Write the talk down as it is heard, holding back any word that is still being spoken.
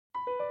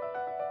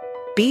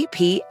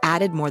BP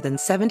added more than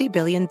 $70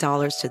 billion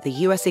to the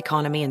U.S.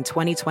 economy in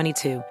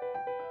 2022.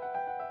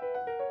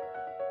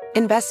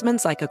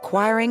 Investments like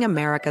acquiring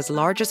America's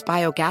largest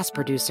biogas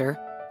producer,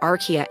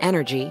 Archaea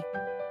Energy,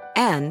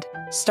 and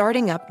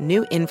starting up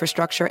new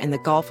infrastructure in the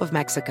Gulf of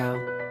Mexico.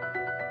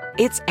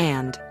 It's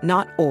and,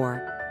 not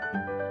or.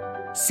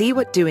 See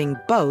what doing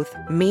both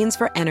means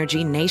for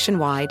energy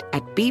nationwide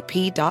at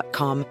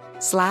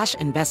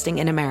bp.com/investing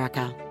in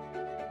America.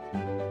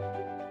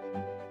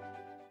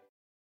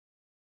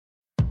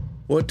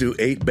 What do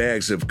 8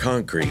 bags of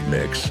concrete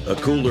mix, a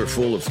cooler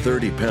full of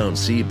 30-pound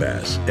sea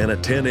bass, and a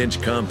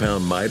 10-inch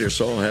compound miter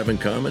saw have in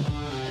common?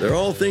 They're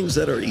all things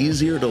that are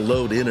easier to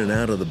load in and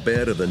out of the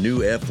bed of the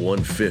new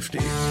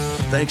F-150.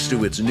 Thanks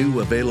to its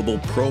new available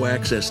Pro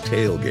Access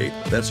tailgate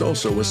that's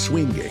also a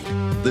swing gate.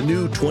 The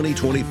new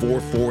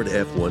 2024 Ford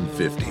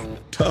F-150.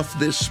 Tough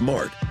this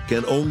smart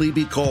can only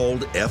be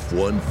called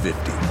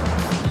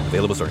F-150.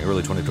 Available starting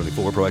early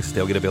 2024. Pro Access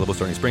tailgate available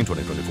starting spring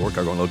 2024.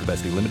 Cargo and load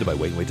capacity limited by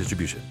weight and weight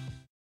distribution.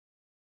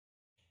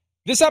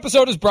 This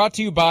episode is brought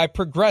to you by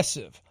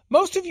Progressive.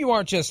 Most of you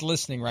aren't just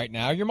listening right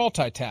now, you're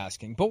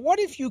multitasking. But what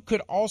if you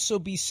could also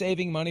be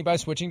saving money by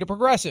switching to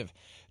Progressive?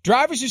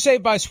 Drivers who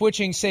save by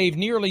switching save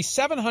nearly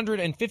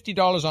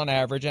 $750 on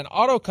average, and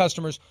auto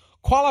customers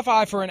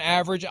qualify for an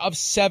average of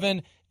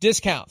 7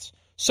 discounts.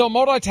 So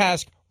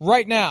multitask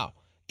right now.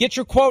 Get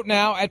your quote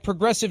now at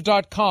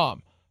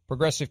Progressive.com.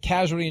 Progressive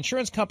Casualty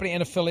Insurance Company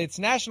and affiliates.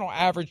 National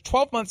average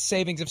 12-month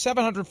savings of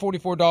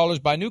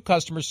 $744 by new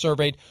customers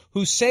surveyed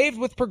who saved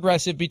with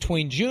Progressive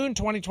between June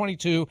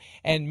 2022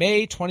 and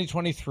May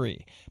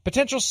 2023.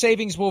 Potential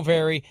savings will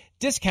vary.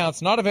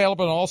 Discounts not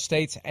available in all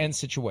states and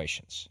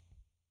situations.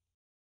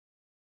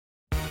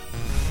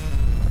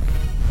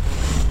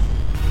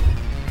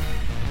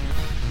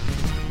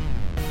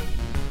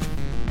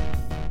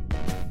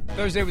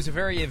 Thursday was a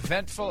very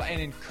eventful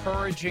and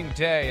encouraging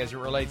day as it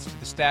relates to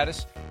the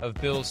status of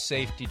Bills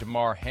safety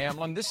Damar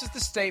Hamlin. This is the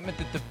statement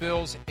that the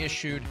Bills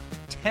issued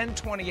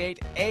 10:28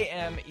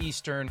 a.m.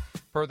 Eastern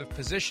per the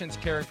physicians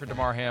caring for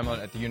Damar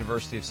Hamlin at the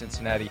University of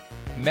Cincinnati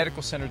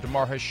Medical Center.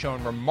 Damar has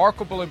shown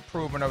remarkable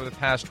improvement over the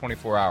past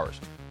 24 hours.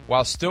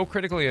 While still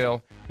critically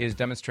ill, he has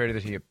demonstrated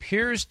that he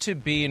appears to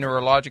be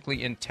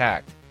neurologically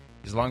intact.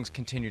 His lungs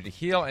continue to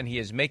heal, and he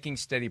is making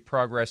steady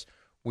progress.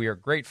 We are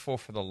grateful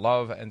for the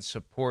love and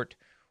support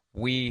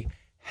we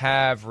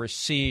have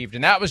received.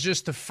 And that was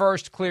just the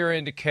first clear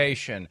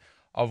indication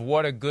of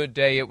what a good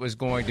day it was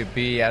going to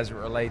be as it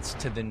relates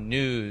to the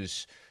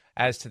news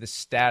as to the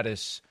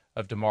status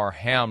of Damar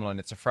Hamlin.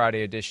 It's a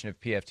Friday edition of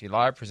PFT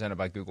Live presented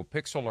by Google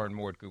Pixel. Learn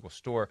more at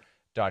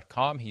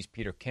googlestore.com. He's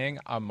Peter King.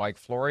 I'm Mike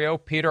Florio.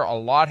 Peter, a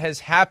lot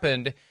has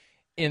happened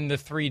in the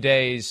 3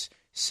 days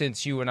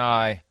since you and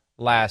I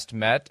last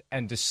met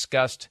and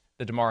discussed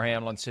the Damar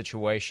Hamlin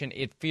situation.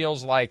 It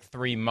feels like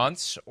 3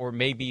 months or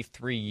maybe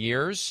 3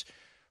 years,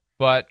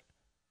 but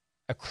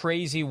a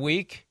crazy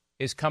week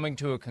is coming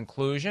to a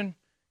conclusion,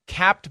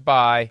 capped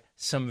by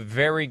some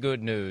very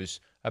good news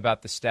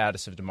about the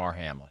status of Damar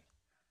Hamlin.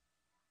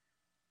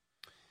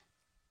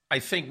 I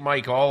think,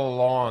 Mike, all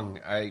along,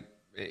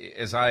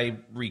 as I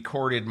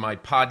recorded my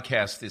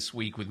podcast this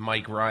week with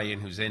Mike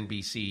Ryan, who's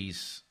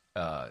NBC's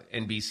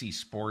NBC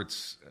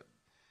Sports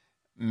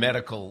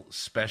medical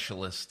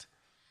specialist,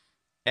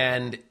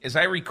 and as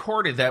I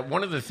recorded that,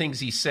 one of the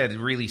things he said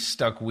really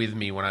stuck with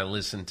me when I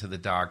listened to the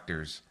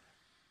doctors.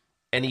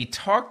 And he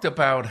talked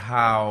about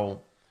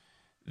how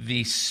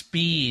the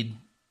speed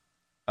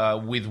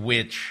with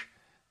which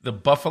the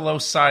Buffalo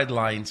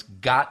sidelines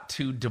got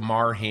to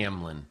Damar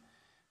Hamlin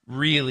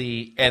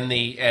really,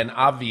 and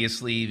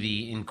obviously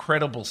the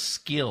incredible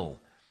skill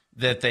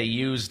that they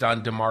used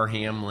on Damar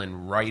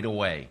Hamlin right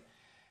away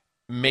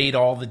made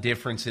all the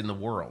difference in the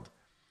world.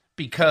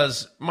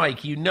 Because,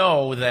 Mike, you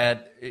know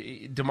that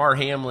Damar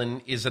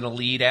Hamlin is an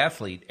elite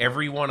athlete.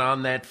 Everyone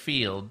on that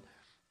field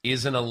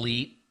is an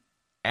elite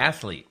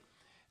athlete.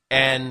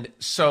 And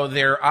so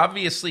they're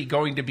obviously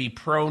going to be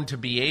prone to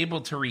be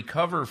able to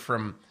recover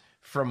from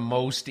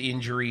most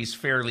injuries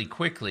fairly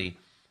quickly.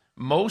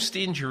 Most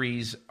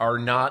injuries are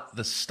not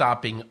the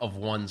stopping of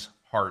one's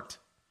heart.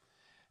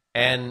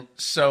 And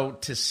so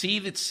to see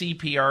that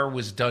CPR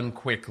was done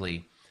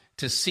quickly,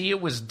 to see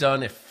it was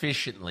done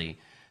efficiently,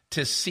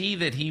 to see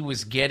that he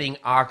was getting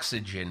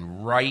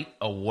oxygen right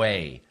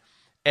away,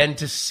 and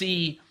to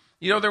see,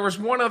 there was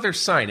one other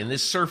sign, and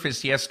this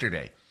surfaced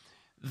yesterday,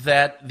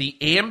 that the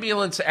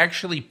ambulance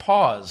actually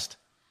paused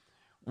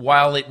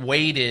while it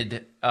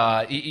waited,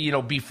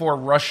 before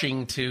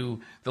rushing to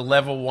the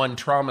Level 1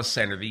 Trauma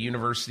Center, the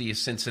University of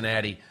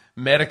Cincinnati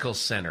Medical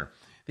Center.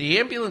 The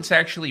ambulance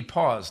actually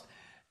paused,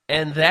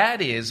 and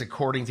that is,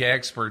 according to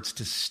experts,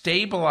 to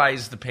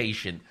stabilize the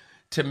patient,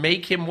 to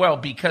make him well,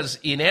 because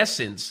in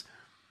essence,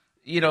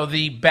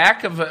 the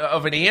back of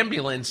an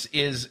ambulance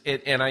is,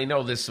 and I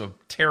know this is a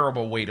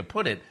terrible way to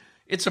put it,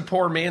 it's a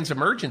poor man's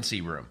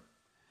emergency room.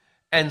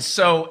 And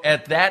so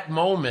at that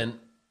moment,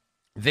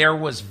 there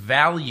was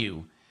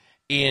value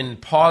in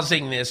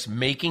pausing this,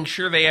 making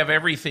sure they have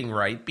everything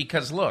right.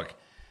 Because look,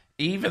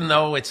 even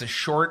though it's a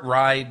short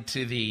ride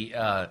to the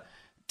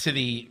to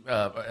the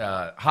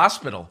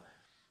hospital.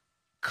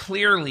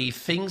 Clearly,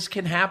 things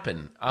can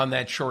happen on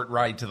that short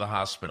ride to the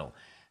hospital.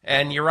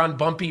 And you're on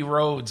bumpy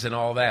roads and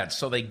all that.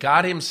 So they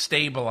got him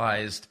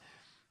stabilized.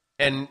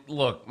 And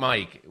look,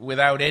 Mike,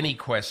 without any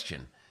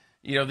question,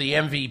 the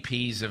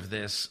MVPs of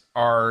this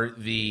are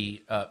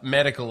the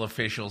medical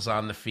officials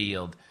on the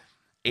field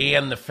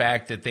and the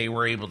fact that they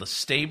were able to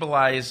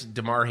stabilize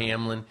Damar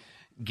Hamlin,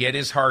 get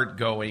his heart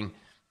going.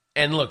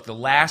 And look, the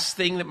last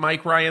thing that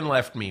Mike Ryan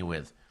left me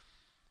with,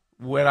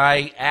 when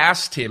I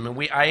asked him, and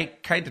I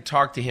kind of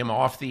talked to him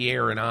off the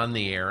air and on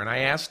the air, and I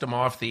asked him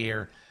off the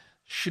air,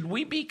 should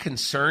we be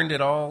concerned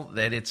at all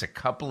that it's a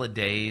couple of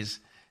days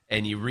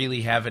and you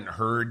really haven't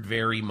heard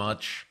very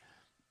much,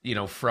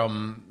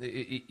 from,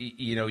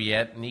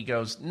 yet? And he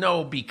goes,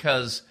 no,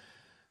 because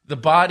the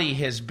body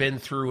has been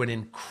through an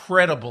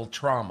incredible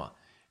trauma.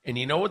 And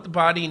you know what the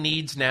body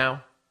needs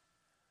now?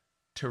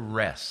 To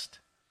rest,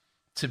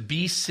 to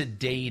be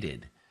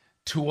sedated,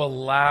 to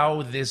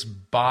allow this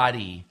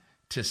body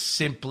to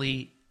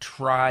simply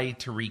try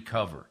to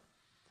recover.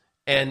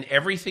 And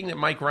everything that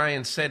Mike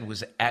Ryan said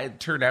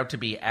turned out to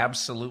be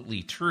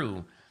absolutely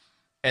true.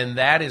 And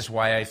that is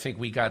why I think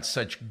we got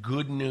such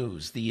good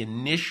news. The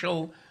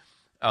initial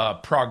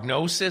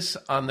prognosis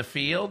on the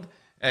field,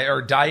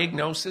 or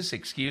diagnosis,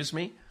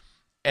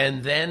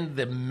 and then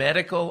the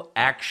medical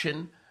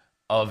action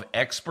of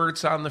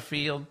experts on the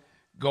field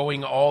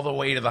going all the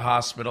way to the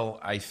hospital.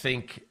 I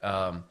think,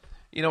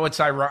 it's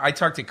ironic. I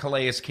talked to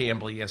Calais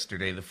Campbell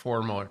yesterday, the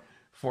former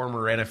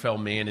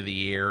NFL Man of the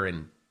Year,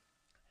 and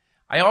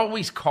I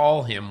always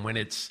call him when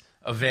it's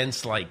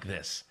events like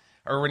this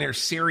or when there's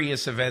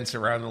serious events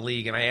around the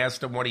league, and I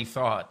asked him what he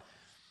thought.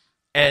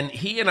 And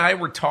he and I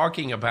were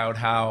talking about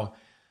how,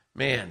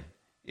 man,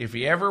 if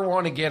you ever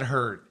want to get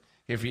hurt,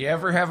 if you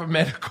ever have a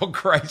medical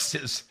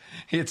crisis,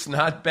 it's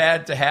not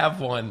bad to have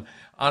one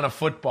on a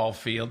football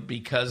field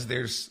because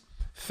there's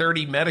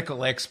 30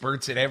 medical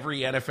experts at every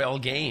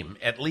NFL game,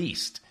 at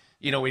least,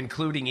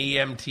 including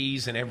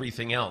EMTs and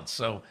everything else.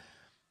 So,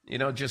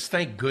 just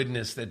thank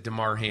goodness that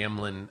Damar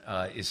Hamlin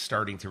is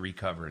starting to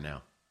recover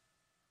now.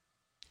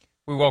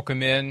 We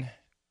welcome in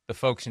the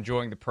folks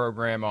enjoying the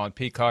program on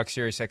Peacock,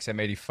 Sirius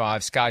XM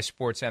 85, Sky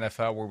Sports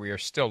NFL, where we are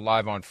still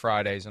live on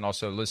Fridays and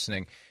also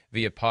listening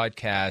via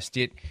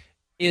podcast. It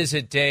is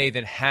a day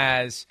that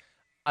has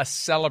a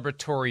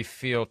celebratory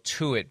feel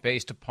to it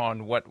based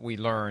upon what we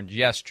learned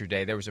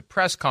yesterday. There was a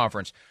press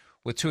conference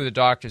with two of the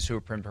doctors who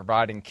have been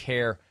providing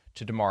care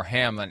to Damar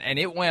Hamlin, and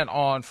it went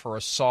on for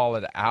a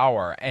solid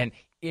hour, and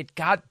it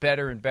got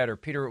better and better.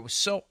 Peter, it was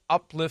so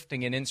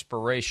uplifting and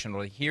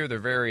inspirational to hear the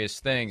various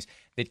things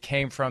that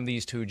came from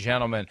these two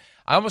gentlemen.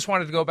 I almost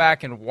wanted to go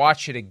back and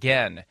watch it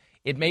again.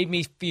 It made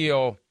me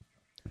feel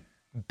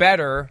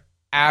better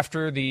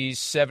after these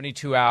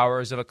 72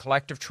 hours of a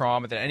collective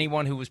trauma than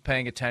anyone who was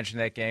paying attention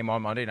to that game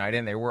on Monday night,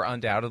 and there were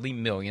undoubtedly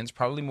millions,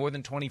 probably more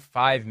than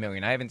 25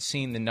 million. I haven't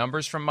seen the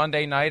numbers from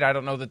Monday night. I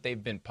don't know that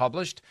they've been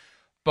published,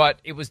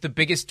 but it was the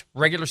biggest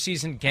regular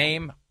season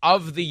game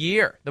of the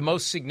year, the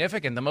most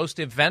significant, the most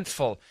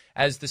eventful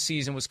as the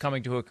season was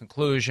coming to a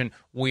conclusion.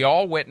 We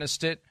all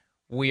witnessed it.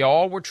 We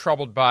all were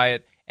troubled by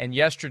it, and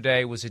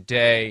yesterday was a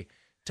day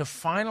to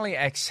finally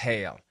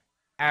exhale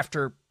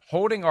after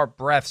holding our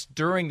breaths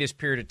during this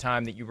period of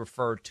time that you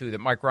referred to, that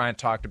Mike Ryan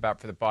talked about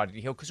for the body to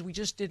heal, because we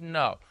just didn't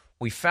know.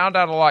 We found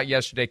out a lot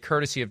yesterday,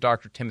 courtesy of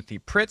Dr. Timothy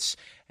Pritz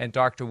and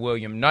Dr.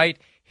 William Knight.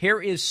 Here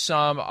is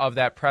some of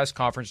that press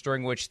conference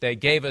during which they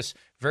gave us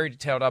very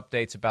detailed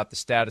updates about the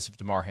status of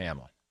Damar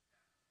Hamlin.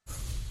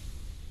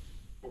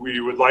 We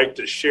would like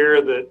to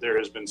share that there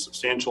has been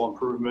substantial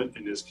improvement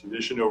in his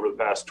condition over the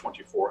past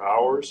 24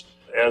 hours.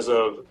 As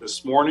of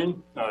this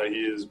morning,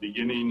 he is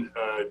beginning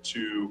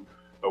to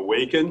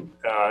awaken,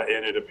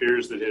 and it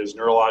appears that his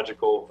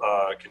neurological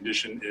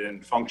condition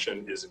and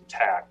function is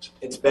intact.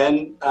 It's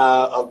been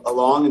a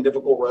long and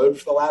difficult road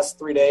for the last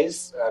 3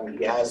 days.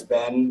 He has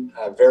been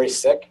very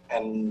sick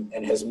and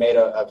has made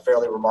a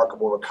fairly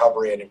remarkable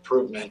recovery and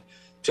improvement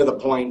to the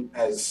point,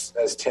 as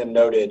Tim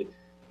noted,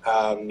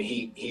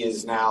 he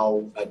is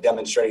now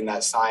demonstrating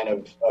that sign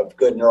of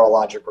good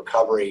neurologic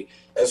recovery,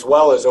 as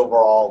well as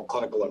overall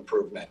clinical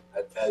improvement,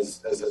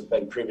 as has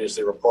been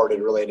previously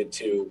reported, related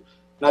to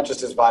not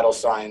just his vital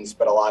signs,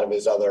 but a lot of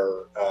his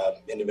other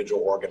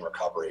individual organ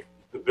recovery.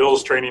 The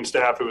Bills training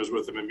staff who was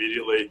with him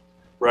immediately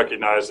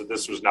recognized that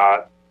this was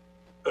not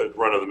a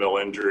run-of-the-mill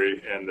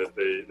injury and that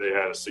they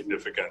had a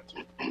significant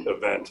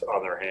event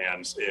on their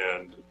hands,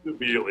 and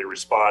immediately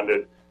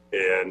responded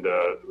and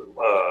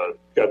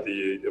got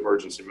the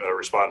emergency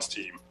response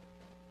team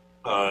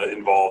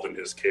involved in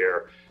his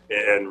care.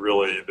 And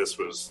really, this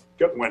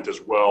went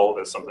as well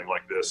as something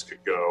like this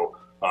could go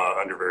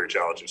under very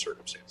challenging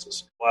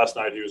circumstances. Last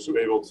night, he was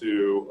able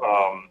to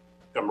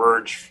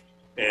emerge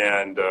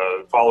and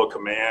follow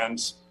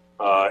commands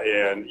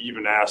and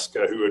even ask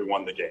who had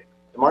won the game.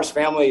 Damar's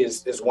family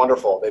is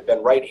wonderful. They've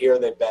been right here.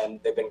 They've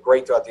been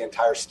great throughout the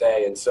entire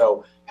stay. And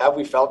so, have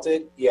we felt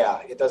it? Yeah.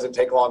 It doesn't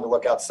take long to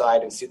look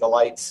outside and see the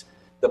lights,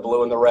 the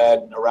blue and the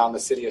red around the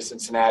city of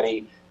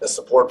Cincinnati. the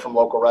support from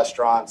local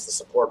restaurants, the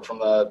support from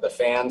the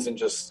fans, and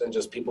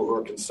just people who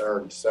are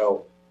concerned.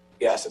 So,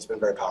 yes, it's been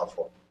very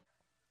powerful.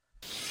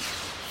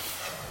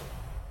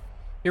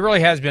 It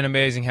really has been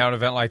amazing how an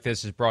event like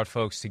this has brought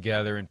folks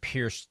together and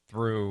pierced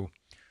through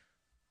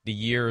the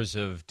years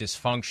of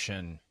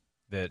dysfunction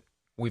that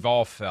we've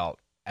all felt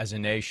as a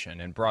nation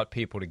and brought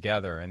people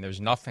together. And there's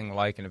nothing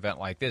like an event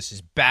like this,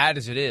 as bad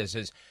as it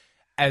is,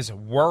 as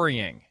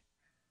worrying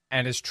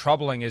and as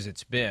troubling as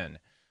it's been.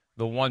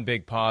 The one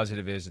big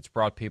positive is it's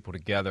brought people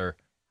together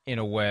in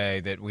a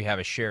way that we have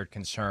a shared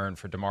concern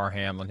for Damar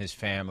Hamlin, his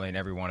family, and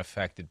everyone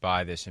affected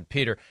by this. And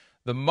Peter,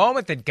 the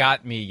moment that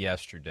got me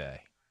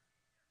yesterday,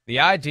 the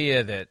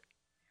idea that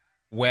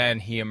when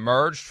he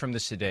emerged from the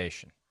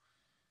sedation,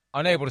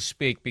 unable to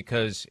speak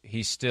because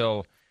he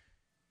still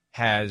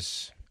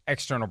has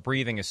external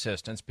breathing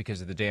assistance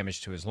because of the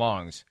damage to his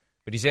lungs,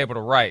 but he's able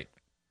to write.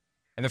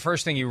 And the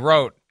first thing he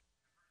wrote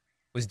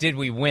was, "Did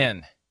we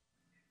win?"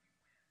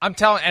 I'm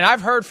telling, and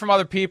I've heard from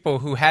other people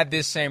who had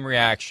this same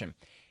reaction.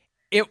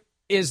 It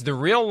is the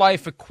real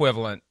life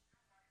equivalent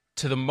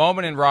to the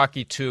moment in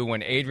Rocky II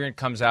when Adrian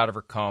comes out of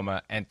her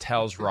coma and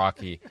tells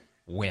Rocky,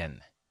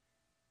 "Win."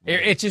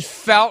 It just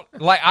felt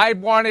like I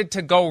wanted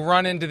to go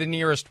run into the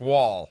nearest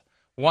wall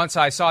once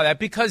I saw that,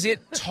 because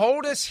it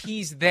told us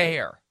he's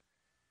there.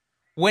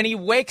 When he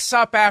wakes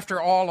up after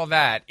all of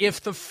that,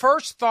 if the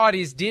first thought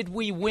is, did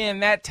we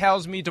win, that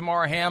tells me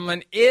Damar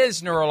Hamlin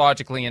is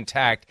neurologically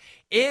intact,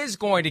 is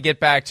going to get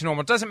back to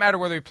normal. It doesn't matter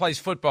whether he plays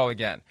football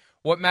again.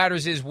 What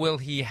matters is, will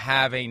he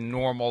have a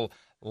normal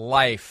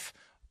life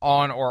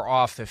on or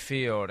off the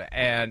field?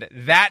 And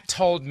that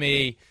told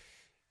me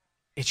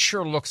it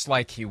sure looks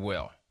like he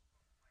will.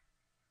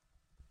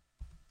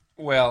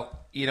 Well,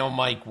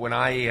 Mike, when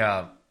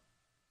I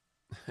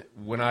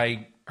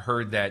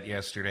heard that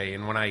yesterday,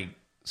 and when I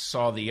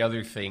saw the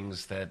other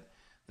things that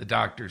the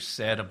doctors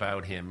said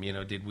about him,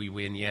 did we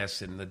win?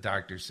 Yes. And the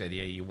doctor said,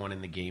 yeah, you won in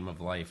the game of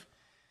life.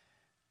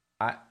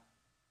 I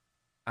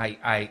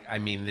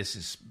mean, this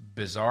is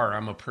bizarre.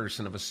 I'm a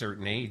person of a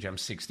certain age. I'm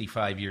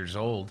 65 years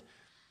old.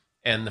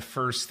 And the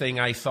first thing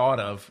I thought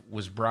of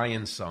was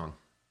Brian's song.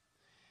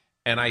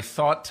 And I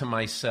thought to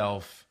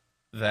myself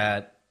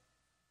that,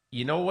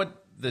 you know what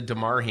the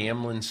Damar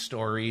Hamlin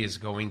story is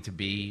going to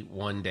be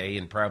one day,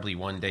 and probably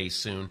one day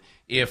soon,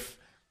 if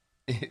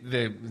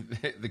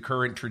the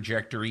current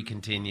trajectory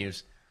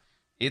continues?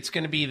 It's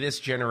going to be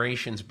this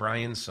generation's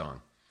Brian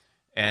song.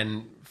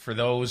 And for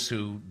those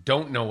who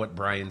don't know what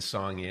Brian's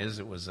song is,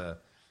 it was a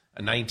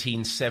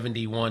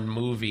 1971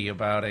 movie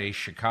about a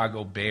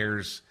Chicago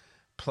Bears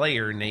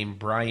player named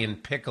Brian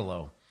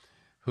Piccolo,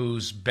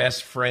 whose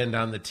best friend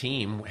on the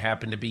team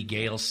happened to be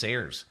Gale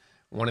Sayers,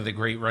 one of the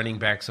great running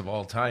backs of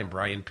all time.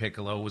 Brian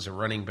Piccolo was a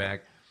running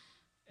back,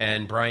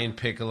 and Brian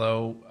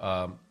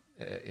Piccolo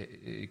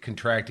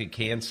contracted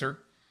cancer,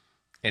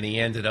 and he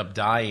ended up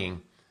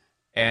dying.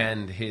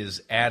 And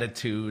his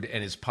attitude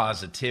and his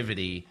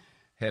positivity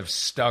have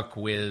stuck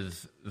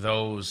with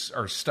those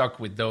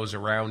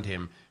around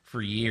him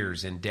for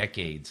years and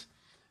decades.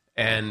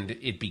 And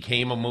it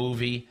became a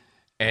movie,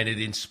 and it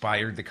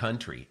inspired the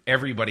country.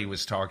 Everybody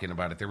was talking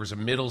about it. There was a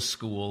middle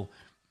school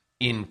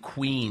in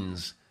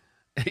Queens,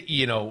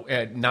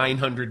 at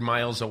 900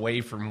 miles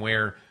away from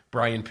where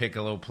Brian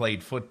Piccolo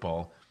played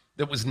football,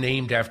 that was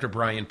named after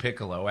Brian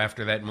Piccolo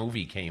after that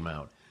movie came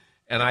out.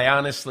 And I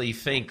honestly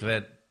think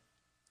that,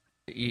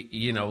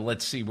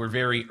 let's see, we're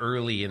very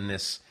early in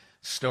this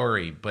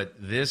story, but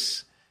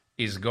this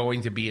is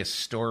going to be a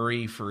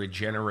story for a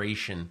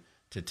generation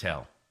to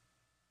tell.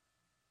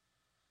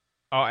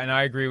 Oh, and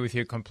I agree with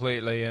you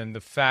completely. And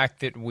the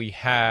fact that we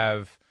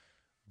have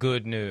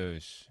good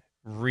news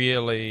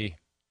really,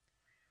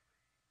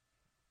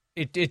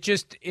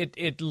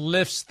 it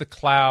lifts the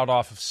cloud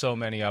off of so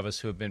many of us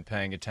who have been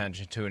paying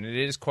attention to it. And it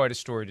is quite a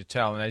story to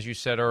tell. And as you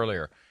said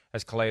earlier,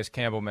 as Calais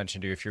Campbell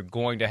mentioned to you, if you're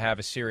going to have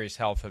a serious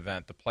health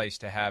event, the place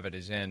to have it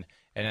is in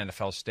an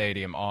NFL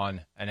stadium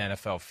on an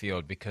NFL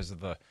field, because of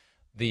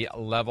the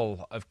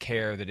level of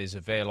care that is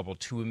available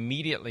to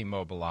immediately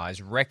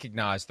mobilize,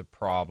 recognize the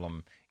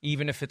problem,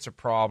 even if it's a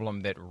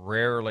problem that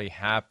rarely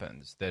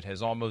happens, that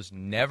has almost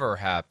never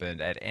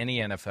happened at any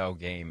NFL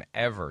game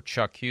ever.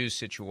 Chuck Hughes'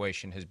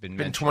 situation has been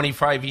mentioned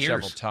 25 years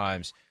several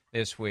times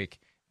this week.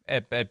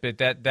 But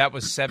that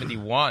was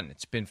 71.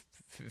 It's been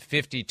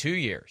 52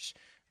 years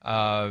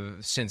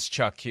since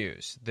Chuck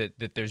Hughes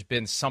that there's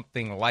been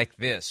something like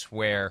this,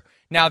 where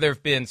now there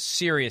have been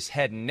serious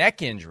head and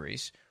neck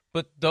injuries,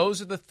 but those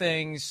are the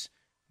things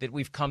that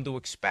we've come to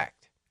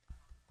expect.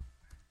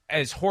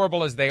 As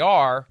horrible as they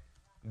are,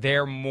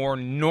 they're more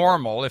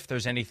normal, if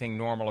there's anything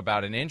normal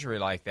about an injury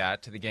like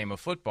that, to the game of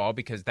football,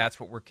 because that's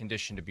what we're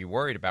conditioned to be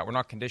worried about. We're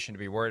not conditioned to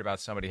be worried about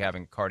somebody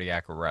having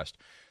cardiac arrest.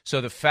 So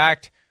the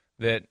fact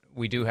that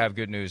we do have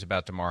good news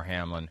about Damar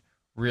Hamlin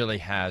really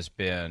has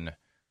been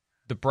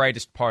the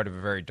brightest part of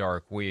a very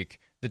dark week.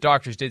 The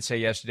doctors did say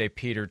yesterday,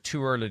 Peter,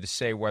 too early to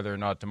say whether or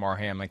not Damar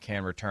Hamlin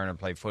can return and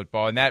play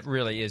football, and that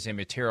really is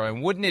immaterial.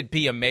 And wouldn't it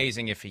be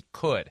amazing if he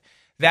could?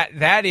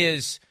 That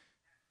is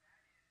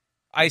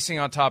icing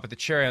on top of the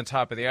cherry on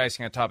top of the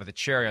icing on top of the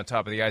cherry on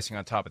top of the icing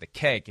on top of the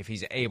cake if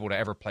he's able to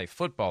ever play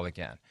football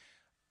again.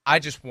 I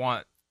just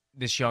want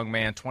this young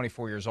man,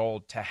 24 years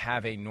old, to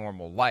have a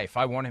normal life.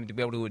 I want him to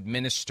be able to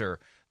administer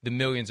the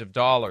millions of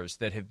dollars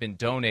that have been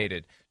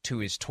donated to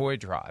his toy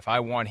drive. I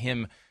want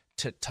him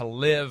to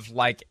live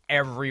like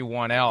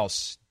everyone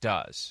else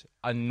does,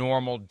 a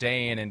normal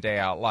day in and day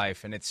out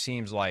life, and it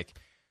seems like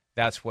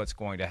that's what's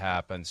going to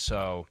happen.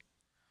 So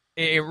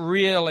it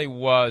really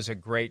was a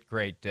great,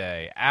 great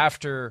day.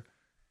 After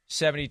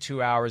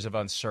 72 hours of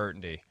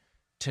uncertainty,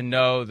 to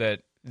know that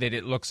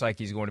it looks like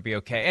he's going to be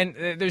okay.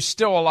 And there's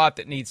still a lot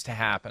that needs to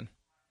happen.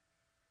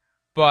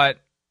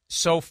 But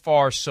so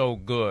far, so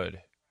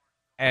good.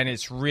 And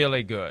it's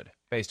really good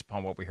based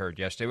upon what we heard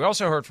yesterday. We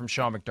also heard from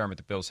Sean McDermott,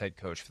 the Bills head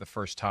coach, for the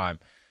first time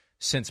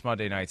since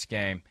Monday night's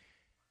game.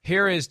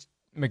 Here is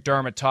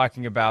McDermott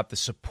talking about the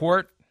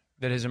support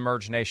that has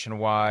emerged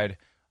nationwide,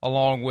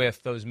 along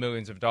with those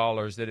millions of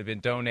dollars that have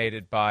been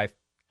donated by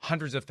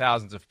hundreds of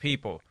thousands of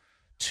people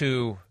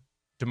to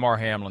Damar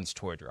Hamlin's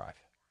toy drive.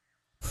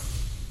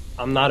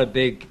 I'm not a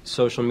big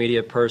social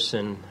media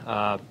person,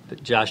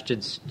 but Josh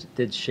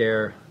did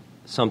share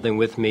something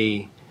with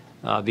me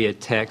via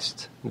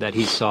text that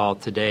he saw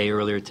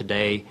earlier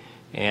today,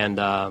 and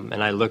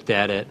I looked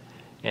at it,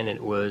 and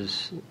it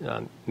was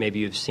maybe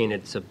you've seen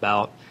it. It's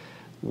about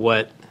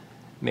what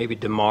maybe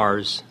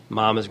Damar's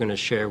mom is going to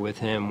share with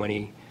him when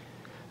he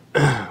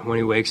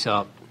wakes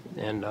up,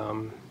 and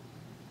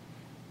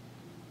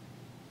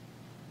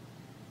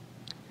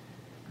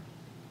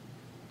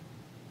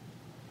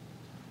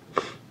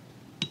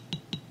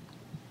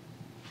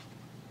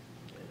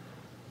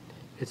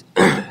it's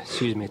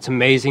excuse me. It's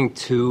amazing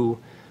to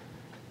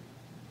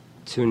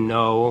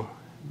know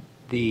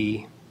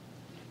the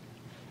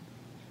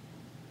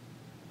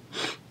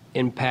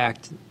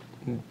impact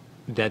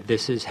that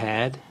this has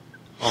had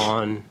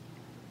on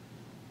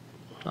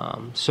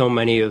so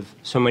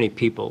many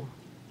people,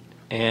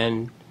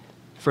 and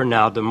for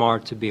now Damar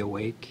to be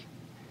awake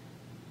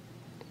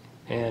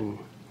and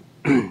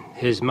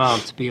his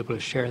mom to be able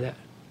to share that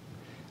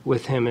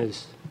with him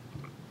it's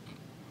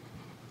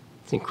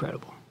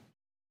incredible.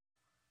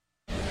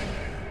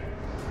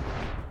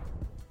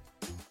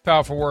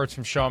 Powerful words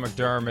from Sean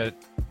McDermott,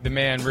 the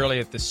man really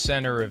at the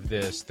center of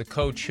this, the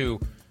coach who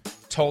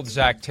told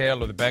Zach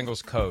Taylor, the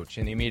Bengals coach,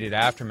 in the immediate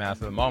aftermath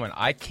of the moment,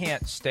 I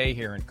can't stay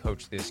here and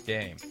coach this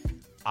game.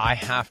 I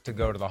have to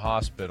go to the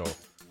hospital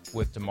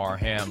with Damar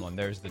Hamlin.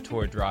 There's the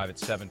toy drive at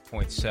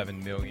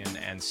 $7.7 million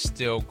and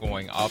still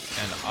going up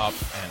and up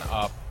and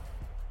up.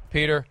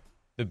 Peter,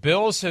 the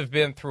Bills have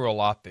been through a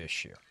lot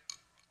this year.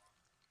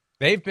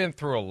 They've been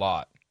through a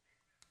lot.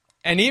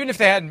 And even if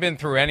they hadn't been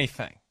through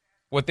anything,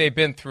 what they've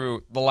been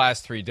through the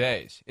last 3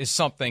 days is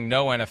something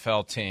no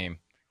NFL team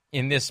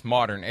in this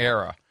modern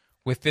era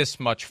with this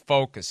much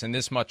focus and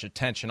this much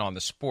attention on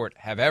the sport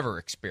have ever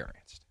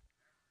experienced.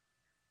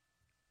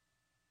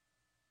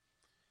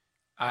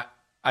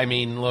 I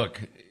mean,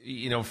 look,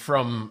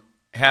 from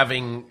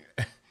having,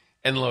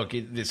 and look,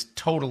 this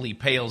totally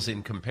pales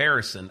in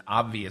comparison,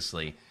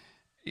 obviously,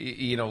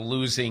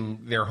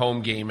 losing their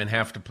home game and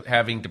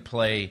having to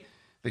play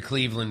the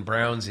Cleveland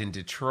Browns in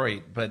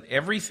Detroit. But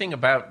everything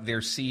about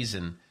their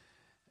season,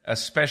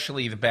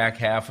 especially the back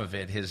half of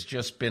it, has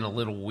just been a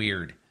little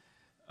weird.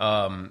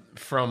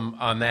 From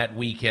on that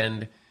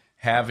weekend,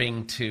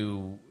 having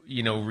to,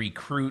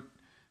 recruit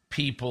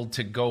people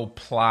to go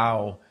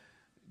plow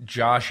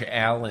Josh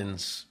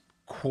Allen's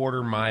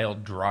quarter-mile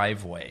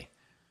driveway,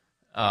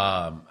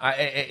 so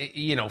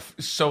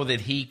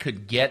that he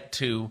could get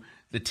to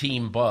the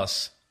team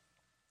bus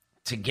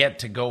to get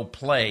to go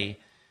play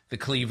the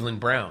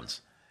Cleveland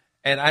Browns.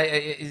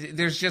 And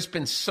there's just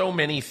been so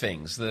many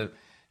things.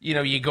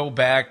 You go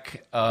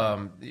back,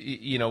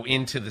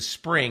 into the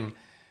spring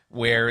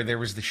where there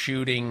was the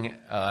shooting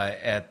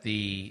at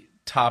the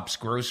Tops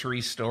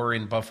grocery store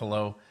in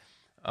Buffalo,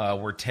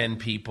 where 10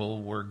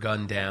 people were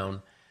gunned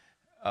down.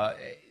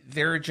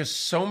 There are just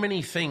so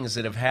many things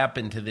that have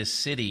happened to this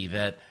city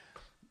that,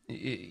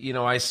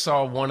 I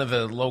saw one of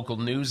the local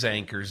news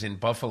anchors in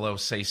Buffalo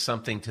say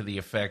something to the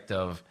effect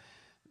of,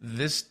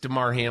 this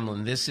Damar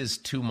Hamlin, this is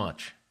too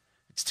much.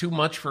 It's too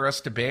much for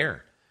us to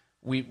bear.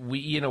 We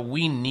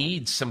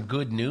need some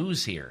good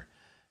news here.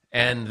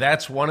 And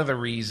that's one of the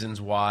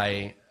reasons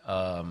why,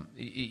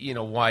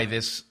 why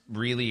this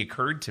really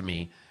occurred to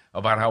me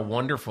about how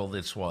wonderful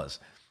this was.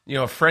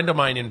 A friend of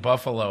mine in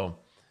Buffalo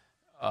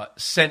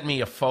sent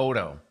me a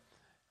photo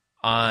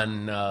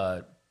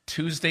on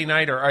Tuesday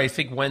night, or I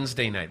think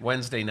Wednesday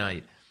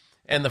night.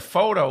 And the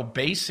photo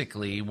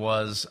basically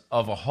was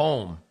of a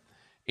home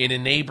in a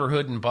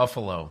neighborhood in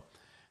Buffalo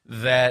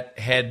that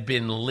had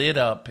been lit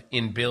up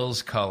in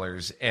Bills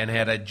colors and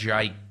had a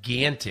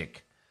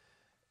gigantic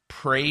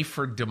 "Pray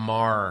for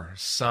Damar"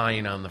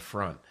 sign on the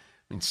front.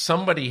 I mean,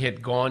 somebody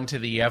had gone to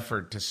the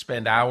effort to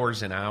spend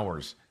hours and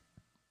hours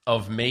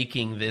of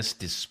making this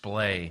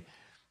display.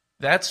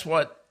 That's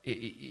what,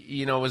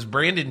 as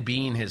Brandon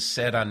Beane has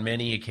said on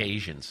many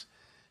occasions,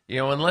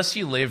 unless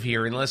you live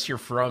here, unless you're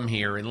from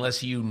here,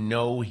 unless you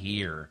know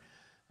here,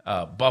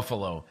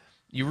 Buffalo,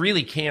 you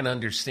really can't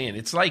understand.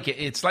 It's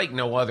like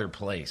no other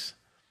place.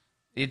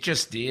 It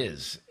just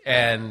is.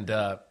 And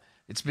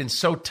it's been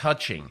so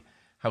touching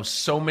how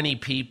so many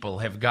people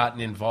have gotten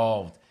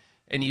involved.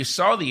 And you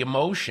saw the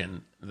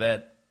emotion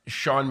that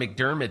Sean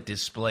McDermott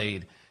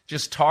displayed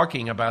just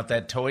talking about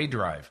that toy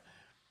drive.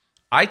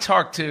 I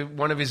talked to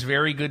one of his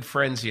very good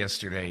friends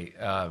yesterday,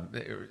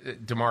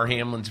 Damar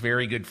Hamlin's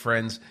very good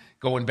friends,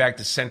 going back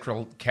to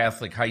Central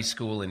Catholic High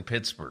School in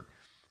Pittsburgh.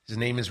 His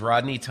name is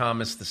Rodney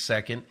Thomas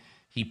II.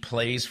 He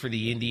plays for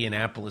the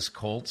Indianapolis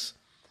Colts.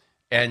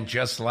 And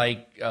just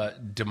like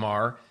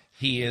Damar,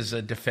 he is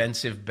a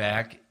defensive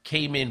back.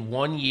 Came in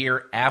 1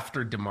 year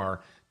after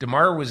Damar.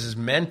 Damar was his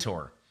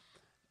mentor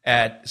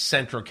at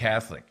Central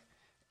Catholic.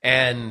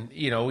 And,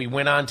 he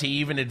went on to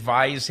even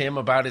advise him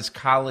about his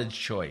college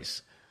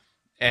choice.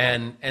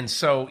 And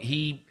so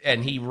he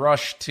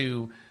rushed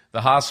to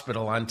the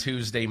hospital on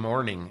Tuesday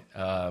morning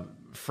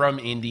from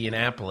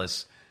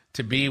Indianapolis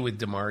to be with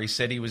Damar. He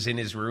said he was in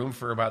his room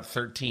for about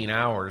 13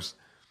 hours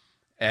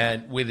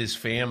and with his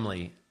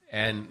family.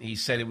 And he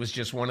said it was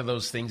just one of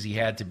those things, he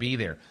had to be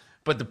there.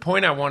 But the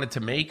point I wanted to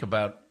make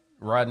about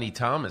Rodney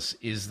Thomas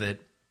is that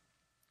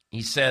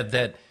he said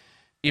that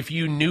if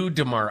you knew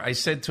Damar, I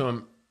said to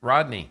him,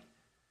 Rodney,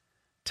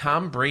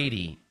 Tom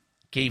Brady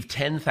gave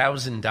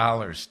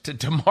 $10,000 to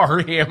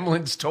Damar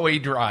Hamlin's toy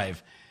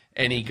drive.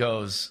 And he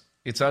goes,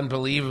 it's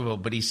unbelievable.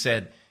 But he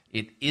said,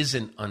 it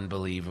isn't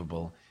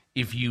unbelievable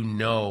if you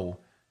know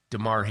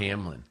Damar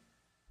Hamlin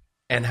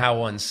and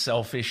how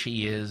unselfish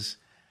he is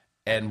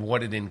and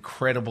what an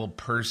incredible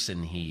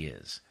person he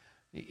is.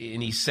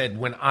 And he said,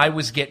 when I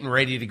was getting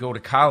ready to go to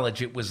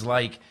college, it was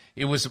like,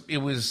 it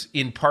was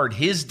in part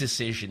his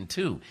decision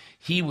too.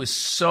 He was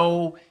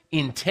so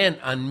intent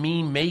on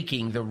me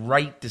making the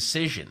right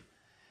decision.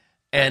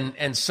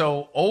 And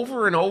so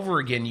over and over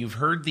again, you've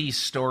heard these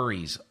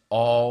stories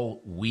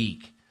all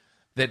week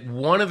that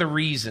one of the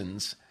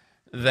reasons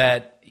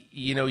that,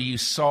 you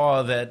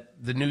saw that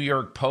the New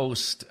York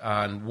Post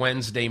on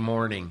Wednesday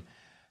morning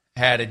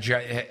had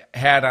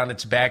on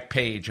its back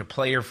page a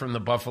player from the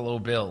Buffalo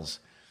Bills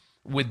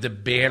with the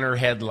banner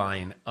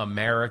headline,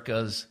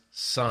 America's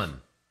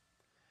Son.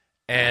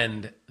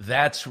 And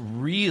that's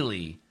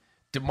really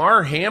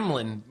Damar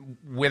Hamlin,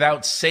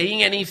 without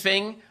saying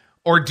anything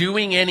or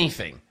doing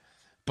anything,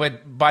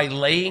 but by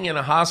laying in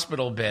a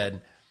hospital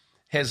bed,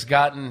 has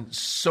gotten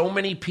so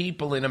many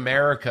people in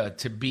America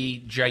to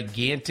be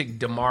gigantic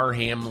Damar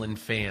Hamlin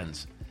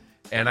fans.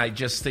 And I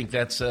just think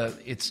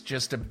it's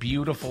just a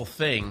beautiful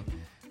thing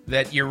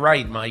that you're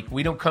right, Mike.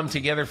 We don't come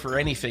together for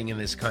anything in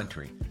this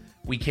country.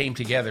 We came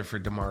together for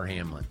Damar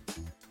Hamlin.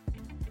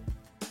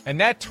 And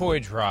that toy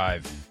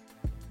drive,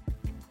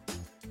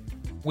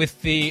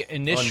 with the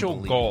initial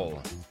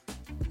goal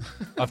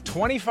of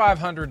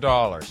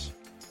 $2,500,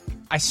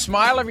 I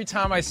smile every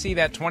time I see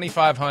that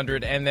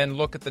 $2,500 and then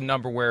look at the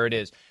number where it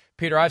is.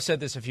 Peter, I've said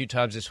this a few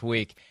times this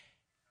week.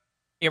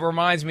 It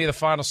reminds me of the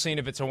final scene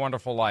of It's a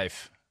Wonderful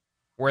Life,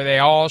 where they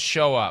all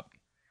show up.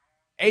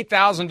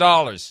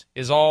 $8,000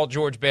 is all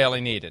George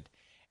Bailey needed.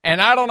 And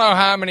I don't know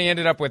how many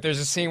ended up with. There's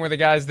a scene where the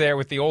guy's there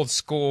with the old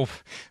school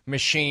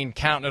machine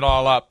counting it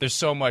all up. There's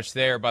so much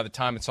there by the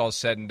time it's all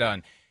said and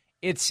done.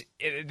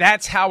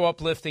 That's how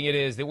uplifting it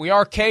is, that we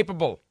are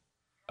capable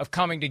of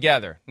coming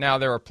together. Now,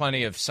 there are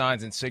plenty of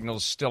signs and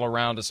signals still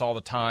around us all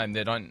the time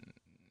that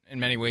in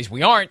many ways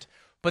we aren't,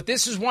 but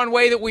this is one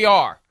way that we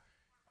are.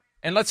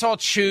 And let's all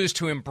choose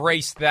to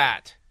embrace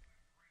that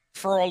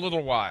for a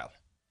little while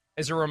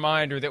as a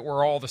reminder that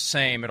we're all the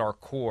same at our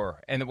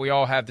core and that we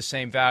all have the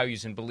same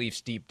values and beliefs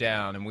deep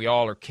down, and we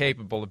all are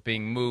capable of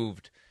being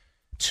moved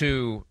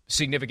to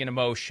significant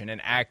emotion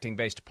and acting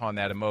based upon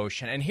that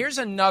emotion. And here's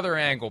another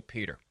angle,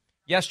 Peter.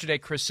 Yesterday,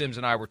 Chris Sims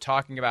and I were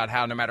talking about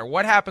how no matter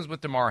what happens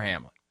with Damar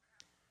Hamlin,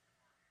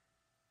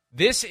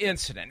 this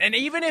incident, and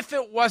even if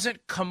it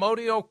wasn't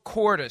commotio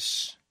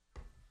cordis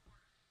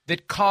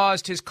that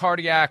caused his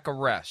cardiac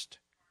arrest,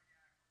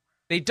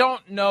 they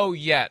don't know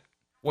yet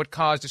what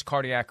caused his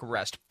cardiac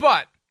arrest.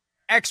 But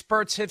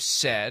experts have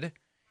said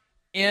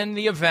in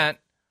the event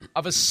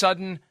of a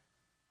sudden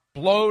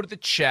blow to the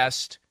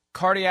chest,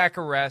 cardiac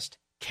arrest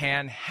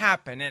can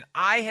happen. And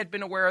I had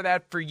been aware of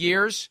that for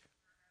years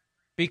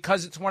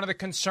because it's one of the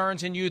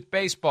concerns in youth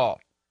baseball.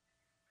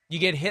 You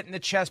get hit in the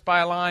chest by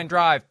a line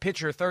drive,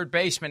 pitcher, third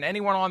baseman,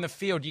 anyone on the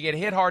field, you get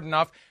hit hard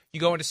enough,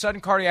 you go into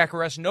sudden cardiac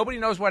arrest, nobody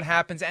knows what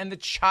happens, and the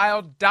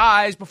child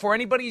dies before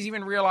anybody's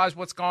even realized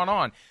what's gone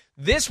on.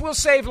 This will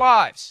save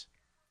lives.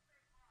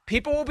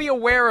 People will be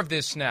aware of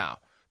this now.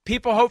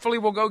 People hopefully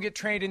will go get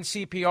trained in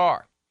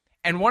CPR.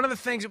 And one of the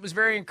things that was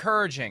very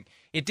encouraging,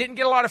 it didn't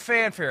get a lot of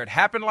fanfare. It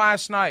happened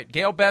last night.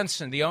 Gail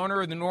Benson, the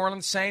owner of the New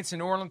Orleans Saints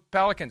and New Orleans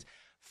Pelicans,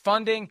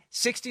 funding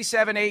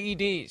 67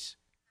 AEDs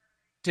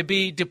to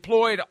be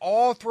deployed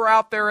all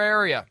throughout their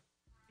area,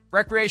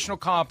 recreational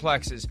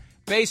complexes,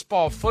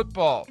 baseball,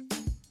 football,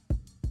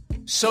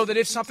 so that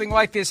if something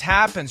like this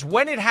happens,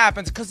 when it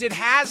happens, because it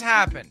has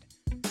happened,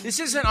 this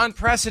isn't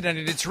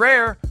unprecedented, it's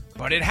rare,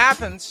 but it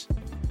happens.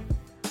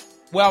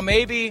 Well,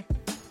 maybe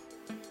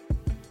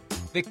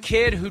the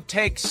kid who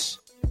takes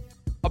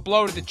a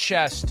blow to the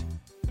chest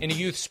in a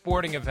youth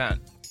sporting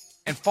event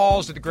and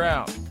falls to the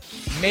ground.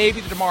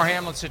 Maybe the Damar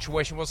Hamlin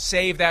situation will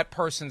save that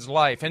person's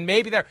life. And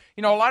maybe a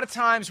lot of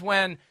times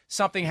when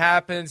something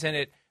happens and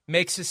it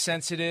makes us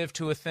sensitive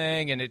to a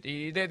thing and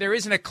there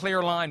isn't a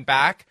clear line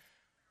back,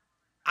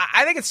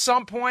 I think at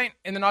some point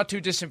in the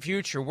not-too-distant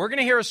future, we're going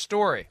to hear a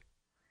story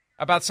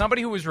about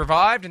somebody who was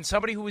revived and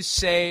somebody who was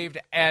saved.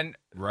 And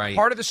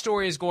part of the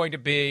story is going to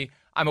be,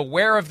 I'm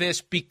aware of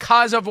this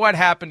because of what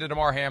happened to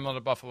Damar Hamlin of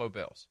the Buffalo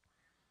Bills.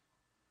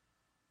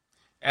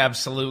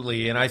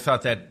 Absolutely. And I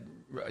thought that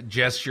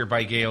gesture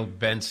by Gail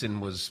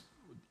Benson was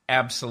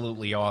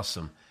absolutely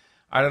awesome.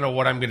 I don't know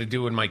what I'm going to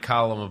do in my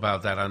column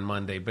about that on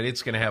Monday, but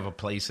it's going to have a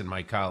place in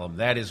my column.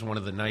 That is one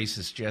of the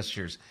nicest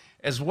gestures,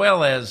 as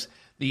well as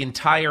the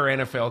entire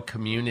NFL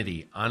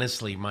community.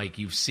 Honestly, Mike,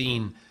 you've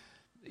seen,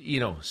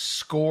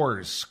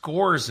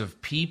 scores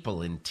of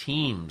people and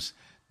teams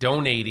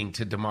donating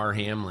to Damar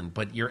Hamlin,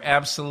 but you're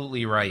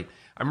absolutely right.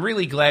 I'm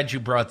really glad you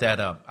brought that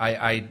up.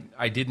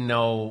 I didn't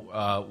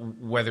know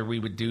whether we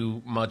would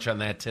do much on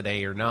that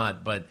today or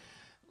not, but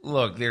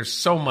look, there's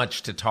so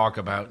much to talk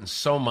about and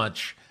so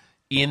much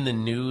in the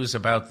news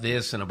about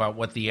this and about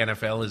what the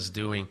NFL is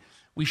doing.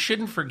 We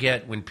shouldn't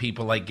forget when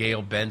people like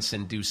Gail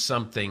Benson do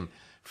something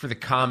for the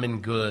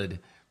common good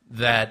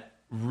that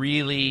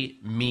really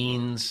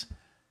means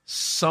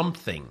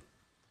something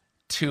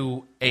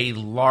to a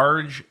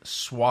large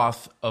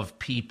swath of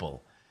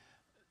people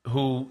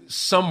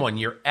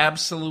you're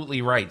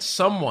absolutely right,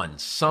 someone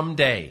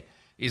someday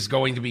is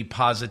going to be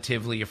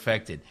positively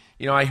affected.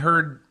 I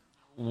heard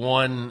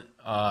one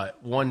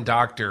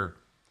doctor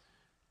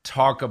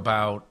talk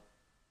about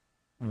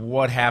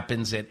what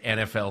happens at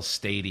NFL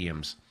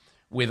stadiums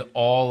with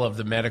all of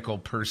the medical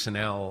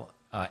personnel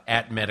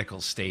at medical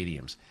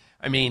stadiums.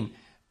 I mean,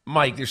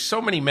 Mike, there's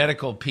so many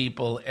medical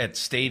people at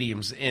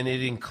stadiums, and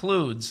it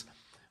includes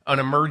an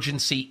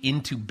emergency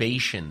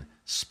intubation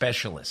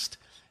specialist.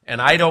 And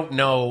I don't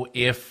know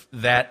if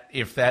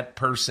that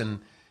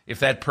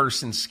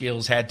person's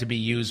skills had to be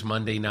used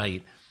Monday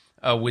night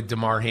with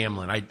Damar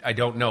Hamlin. I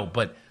don't know,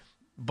 but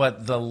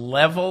the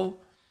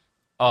level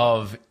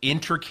of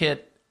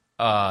intricate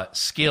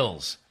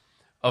skills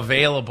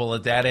available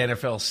at that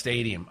NFL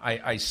stadium.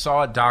 I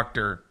saw a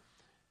doctor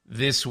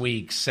this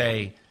week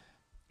say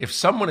if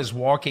someone is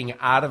walking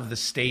out of the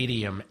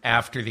stadium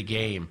after the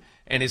game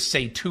and is,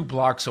 say, 2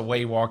 blocks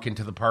away walking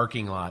to the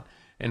parking lot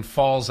and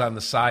falls on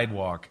the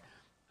sidewalk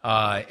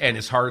and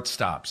his heart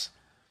stops,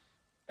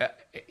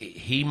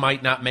 he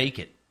might not make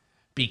it,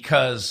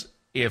 because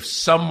if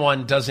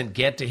someone doesn't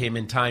get to him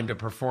in time to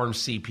perform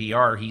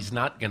CPR, he's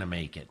not going to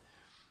make it.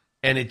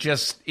 And it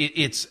just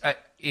is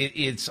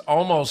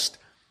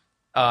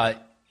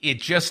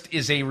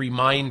a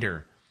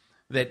reminder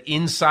that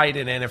inside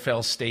an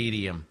NFL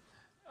stadium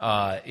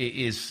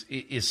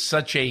is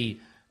such a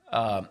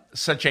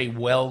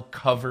well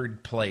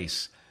covered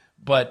place.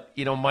 But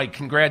Mike,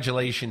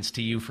 congratulations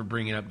to you for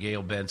bringing up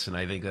Gail Benson.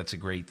 I think that's a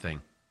great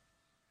thing.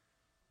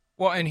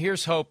 Well, and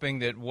here's hoping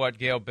that what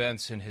Gail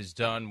Benson has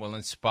done will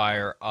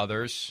inspire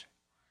others,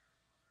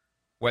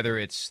 whether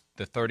it's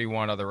the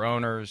 31 other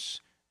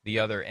owners, the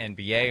other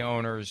NBA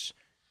owners,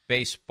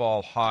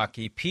 baseball,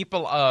 hockey,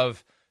 people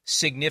of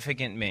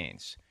significant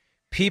means,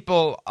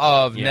 people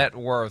of net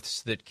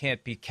worths that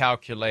can't be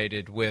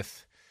calculated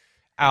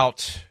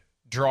without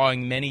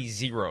drawing many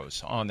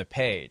zeros on the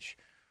page,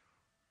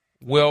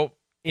 will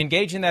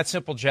engage in that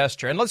simple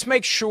gesture. And let's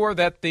make sure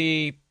that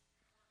the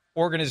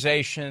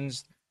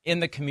organizations in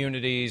the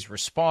communities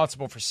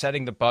responsible for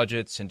setting the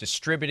budgets and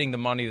distributing the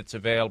money that's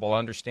available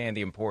understand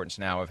the importance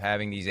now of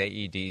having these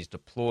AEDs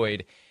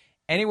deployed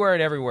anywhere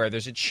and everywhere.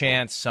 There's a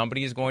chance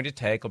somebody is going to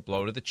take a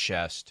blow to the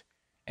chest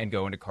and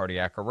go into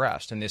cardiac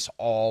arrest. And this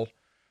all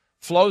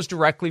flows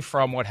directly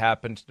from what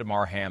happened to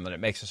Damar Hamlin. It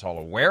makes us all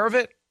aware of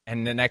it,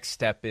 and the next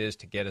step is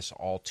to get us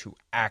all to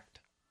act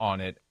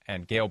on it.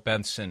 And Gail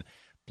Benson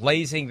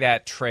blazing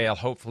that trail,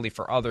 hopefully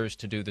for others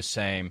to do the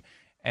same.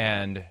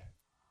 And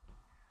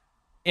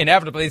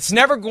inevitably, it's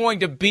never going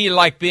to be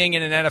like being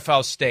in an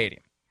NFL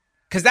stadium,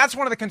 because that's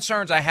one of the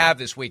concerns I have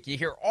this week. You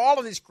hear all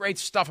of this great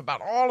stuff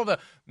about all of the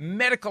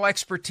medical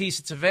expertise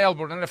that's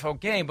available in an NFL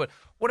game, but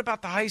what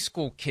about the high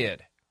school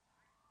kid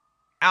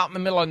out in the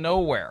middle of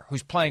nowhere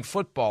who's playing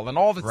football, and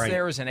all that's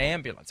there is an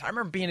ambulance? I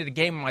remember being at a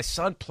game when my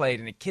son played,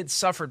 and a kid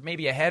suffered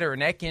maybe a head or a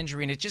neck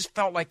injury, and it just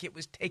felt like it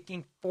was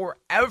taking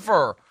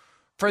forever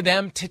for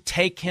them to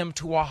take him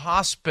to a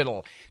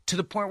hospital, to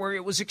the point where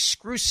it was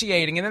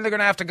excruciating. And then they're going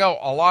to have to go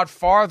a lot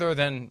farther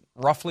than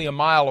roughly a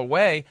mile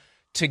away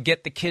to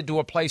get the kid to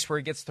a place where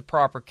he gets the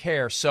proper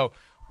care. So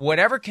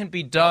whatever can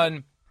be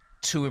done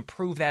to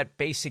improve that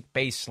basic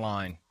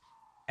baseline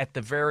at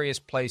the various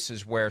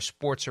places where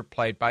sports are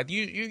played by the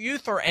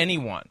youth or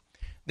anyone,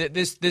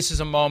 this is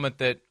a moment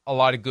that a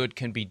lot of good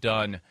can be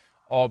done,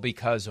 all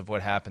because of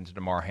what happened to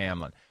Damar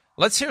Hamlin.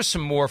 Let's hear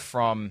some more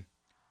from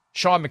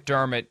Sean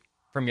McDermott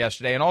from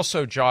yesterday, and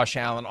also Josh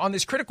Allen, on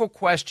this critical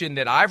question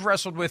that I've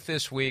wrestled with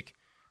this week.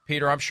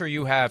 Peter, I'm sure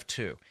you have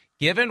too.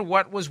 Given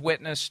what was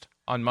witnessed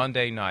on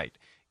Monday night,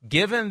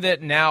 given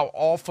that now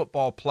all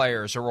football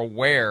players are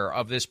aware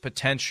of this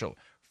potential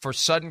for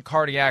sudden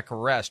cardiac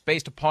arrest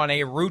based upon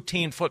a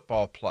routine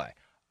football play,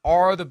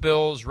 are the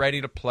Bills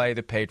ready to play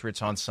the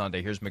Patriots on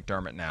Sunday? Here's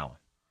McDermott and Allen.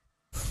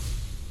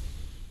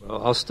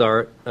 Well, I'll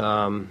start.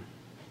 I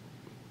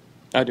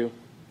do.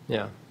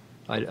 Yeah,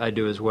 I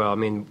do as well. I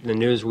mean, the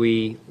news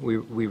we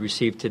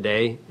received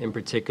today in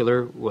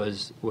particular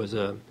was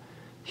a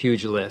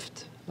huge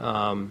lift.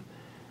 And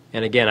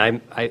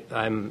again,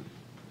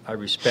 I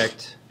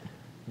respect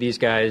these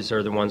guys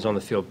are the ones on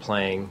the field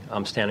playing.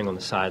 I'm standing on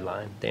the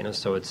sideline, Dana,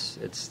 so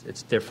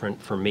it's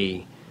different for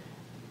me.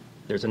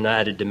 There's an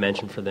added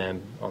dimension for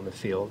them on the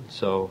field.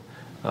 So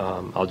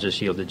I'll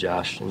just yield to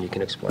Josh, and you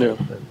can explain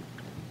it. But.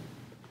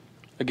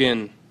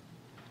 Again,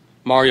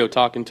 Mario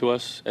talking to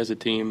us as a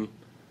team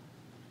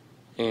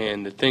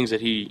and the things that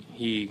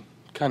he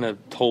kind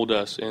of told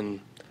us and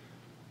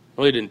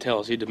really didn't tell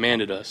us. He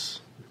demanded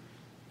us.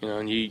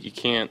 And you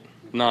can't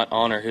not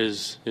honor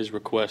his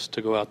request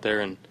to go out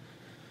there and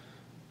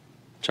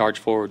charge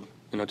forward,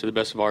 to the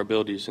best of our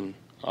abilities. And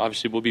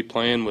obviously we'll be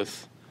playing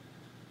with,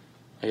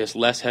 I guess,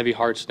 less heavy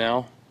hearts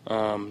now,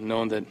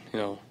 knowing that,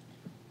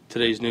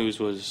 today's news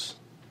was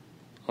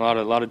a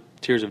lot of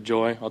tears of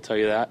joy, I'll tell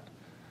you that.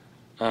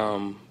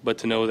 But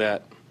to know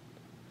that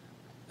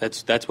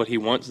that's what he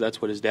wants,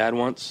 that's what his dad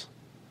wants,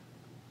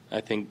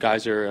 I think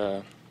guys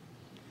are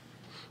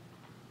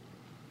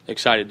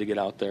excited to get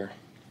out there.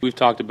 We've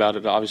talked about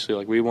it, obviously,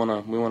 like we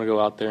want to go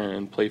out there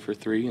and play for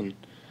 3,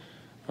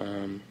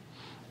 and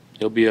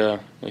it'll be a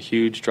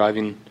huge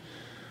driving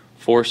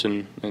force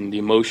and the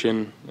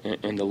emotion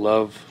and the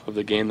love of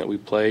the game that we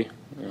play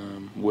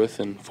with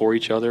and for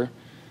each other.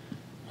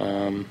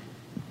 Hopefully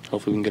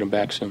we can get them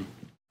back soon.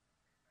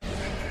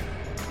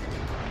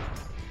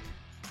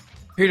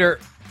 Peter,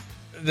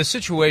 the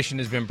situation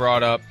has been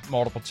brought up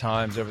multiple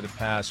times over the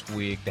past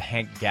week, the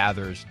Hank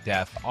Gathers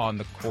death on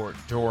the court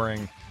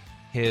during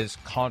his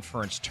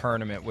conference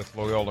tournament with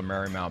Loyola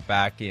Marymount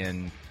back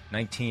in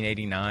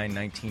 1989,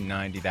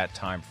 1990, that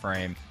time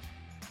frame,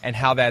 and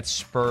how that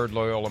spurred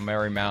Loyola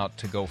Marymount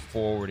to go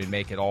forward and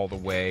make it all the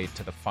way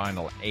to the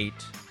Final 8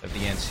 of the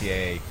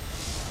NCAA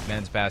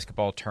men's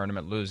basketball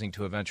tournament, losing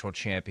to eventual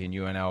champion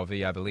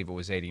UNLV. I believe it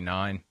was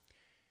 89.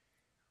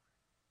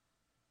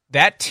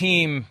 That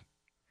team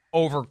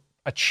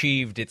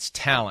overachieved its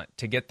talent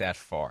to get that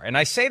far. And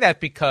I say that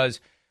because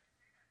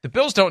the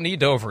Bills don't need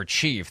to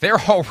overachieve. They're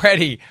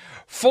already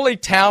fully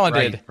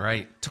talented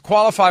to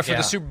qualify for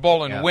the Super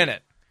Bowl and win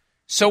it.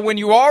 So when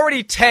you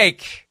already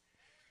take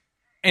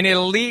an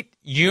elite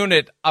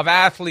unit of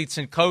athletes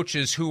and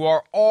coaches who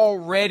are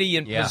already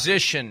in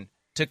position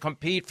to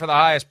compete for the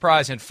highest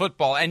prize in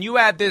football, and you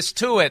add this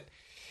to it,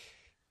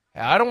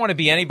 I don't want to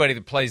be anybody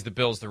that plays the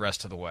Bills the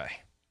rest of the way.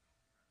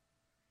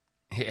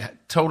 Yeah,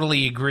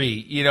 totally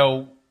agree.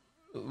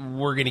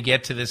 We're going to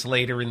get to this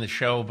later in the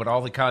show, but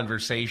all the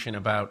conversation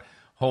about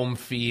home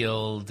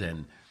field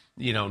and,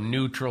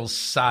 neutral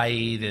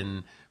site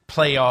and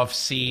playoff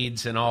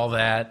seeds and all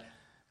that,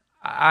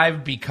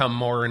 I've become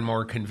more and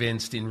more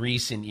convinced in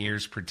recent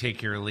years,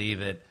 particularly,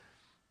 that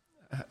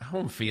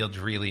home field's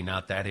really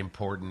not that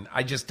important.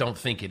 I just don't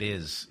think it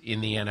is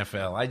in the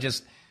NFL.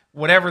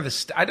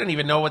 I don't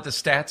even know what the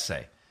stats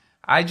say.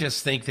 I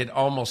just think that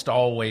almost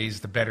always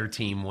the better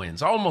team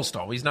wins. Almost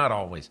always, not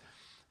always.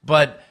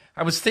 But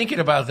I was thinking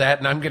about that,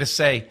 and I'm going to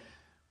say,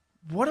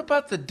 what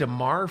about the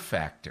Damar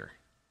factor?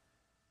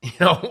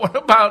 What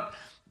about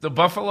the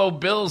Buffalo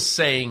Bills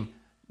saying,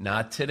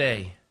 not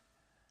today,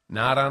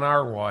 not on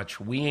our watch,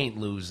 we ain't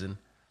losing.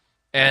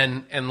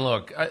 And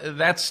look,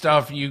 that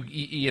stuff,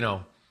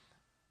 you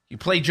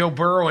play Joe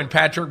Burrow and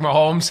Patrick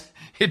Mahomes,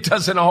 it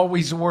doesn't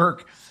always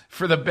work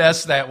for the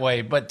best that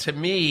way. But to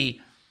me,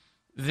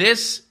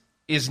 this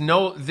is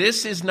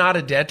not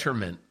a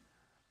detriment.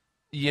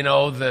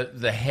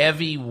 The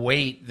heavy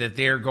weight that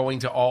they're going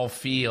to all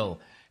feel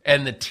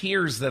and the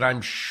tears that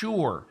I'm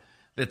sure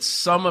that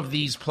some of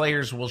these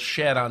players will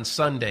shed on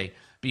Sunday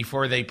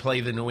before they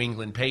play the New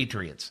England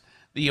Patriots.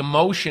 The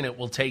emotion it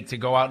will take to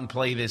go out and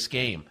play this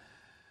game.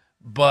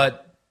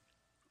 But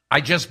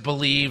I just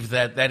believe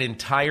that that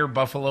entire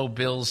Buffalo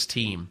Bills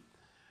team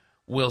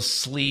will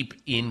sleep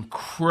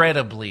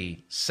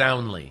incredibly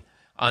soundly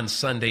on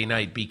Sunday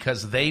night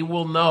because they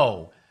will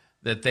know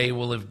that they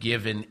will have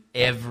given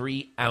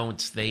every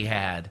ounce they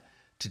had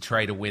to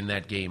try to win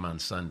that game on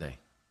Sunday.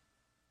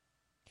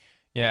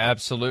 Yeah,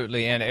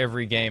 absolutely, and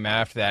every game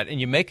after that.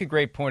 And you make a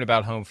great point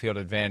about home field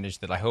advantage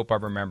that I hope I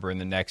remember in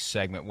the next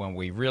segment when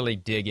we really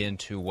dig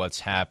into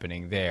what's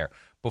happening there.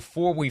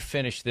 Before we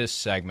finish this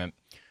segment,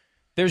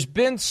 there's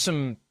been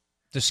some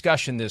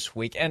discussion this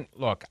week, and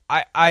look,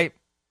 I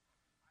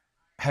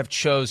have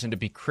chosen to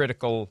be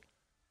critical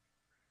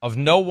of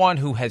no one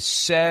who has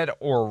said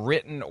or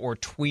written or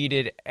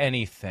tweeted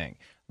anything.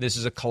 This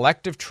is a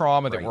collective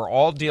trauma that we're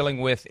all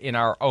dealing with in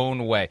our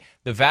own way.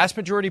 The vast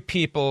majority of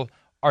people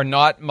are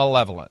not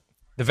malevolent.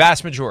 The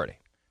vast majority.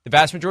 The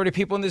vast majority of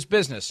people in this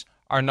business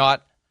are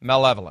not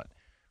malevolent.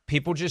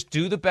 People just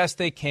do the best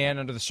they can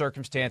under the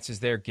circumstances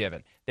they're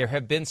given. There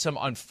have been some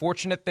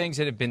unfortunate things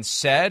that have been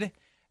said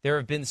There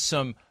have been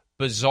some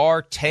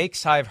bizarre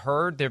takes I've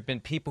heard. There have been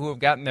people who have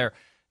gotten their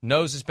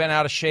noses bent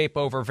out of shape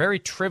over very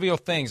trivial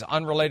things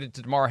unrelated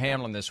to Damar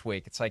Hamlin this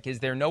week. It's like, is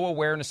there no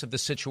awareness of the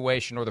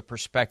situation or the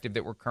perspective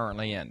that we're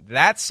currently in?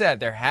 That said,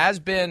 there has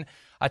been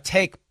a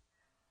take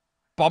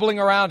bubbling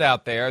around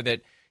out there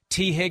that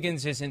T.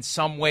 Higgins is in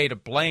some way to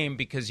blame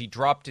because he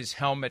dropped his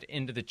helmet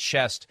into the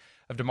chest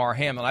of Damar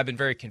Hamlin. I've been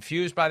very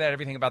confused by that.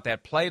 Everything about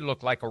that play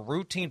looked like a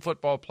routine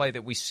football play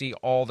that we see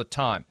all the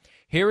time.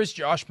 Here is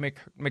Josh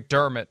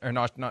McDermott, or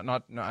not,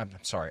 I'm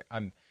sorry.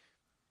 I'm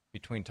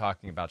between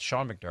talking about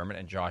Sean McDermott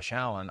and Josh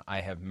Allen. I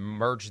have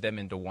merged them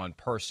into one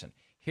person.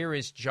 Here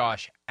is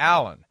Josh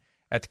Allen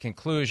at the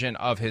conclusion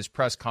of his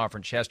press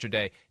conference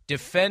yesterday,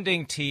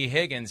 defending T.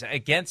 Higgins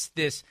against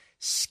this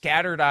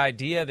scattered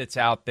idea that's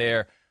out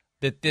there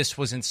that this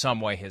was in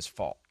some way his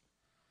fault.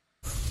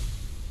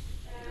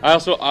 I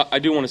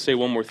do want to say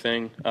one more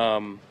thing,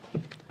 and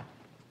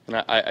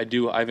I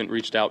haven't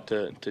reached out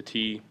to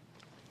T.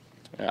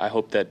 I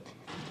hope that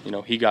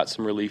he got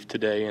some relief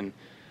today, and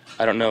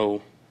I don't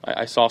know.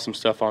 I saw some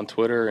stuff on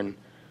Twitter,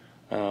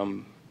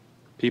 and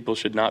people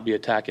should not be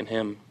attacking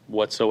him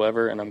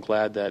whatsoever. And I'm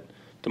glad that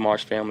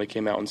Damar's family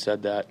came out and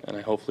said that,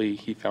 and hopefully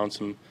he found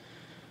some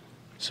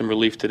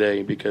relief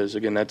today because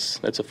again, that's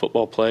a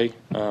football play,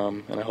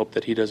 and I hope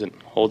that he doesn't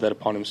hold that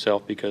upon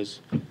himself because.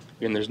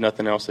 And there's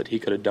nothing else that he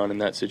could have done in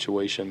that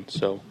situation.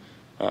 So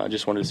I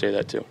just wanted to say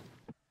that too.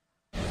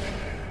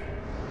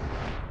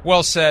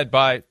 Well said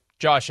by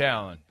Josh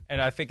Allen. And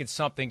I think it's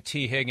something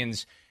T.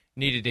 Higgins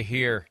needed to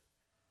hear,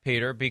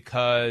 Peter,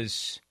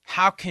 because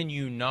how can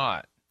you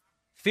not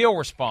feel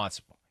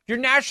responsible? You're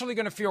naturally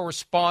going to feel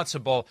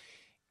responsible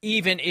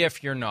even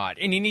if you're not.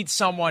 And you need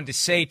someone to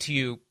say to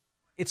you,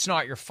 it's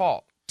not your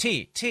fault.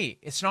 T,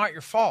 it's not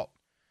your fault.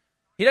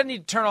 He doesn't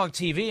need to turn on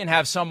the TV and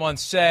have someone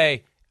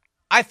say,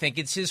 I think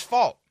it's his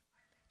fault.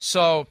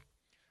 So,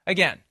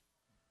 again,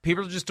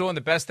 people are just doing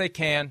the best they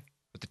can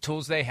with the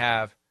tools they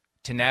have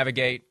to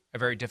navigate a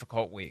very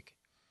difficult week.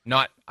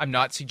 I'm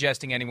not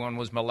suggesting anyone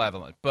was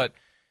malevolent, but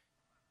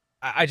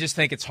I just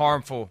think it's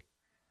harmful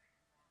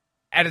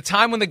at a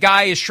time when the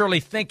guy is surely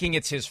thinking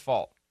it's his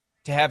fault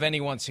to have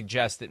anyone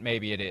suggest that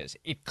maybe it is.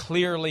 It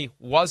clearly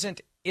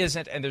wasn't,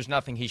 isn't, and there's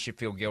nothing he should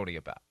feel guilty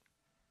about.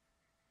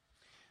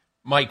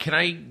 Mike, can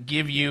I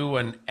give you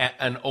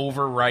an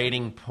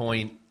overriding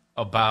point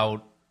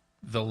about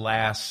the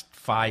last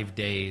 5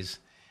 days?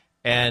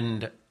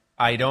 And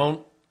I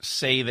don't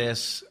say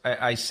this,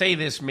 I say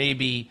this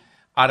maybe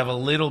out of a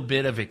little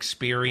bit of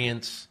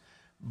experience,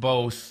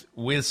 both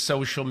with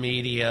social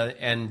media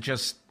and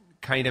just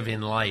kind of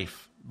in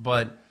life.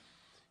 But,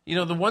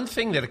 the one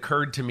thing that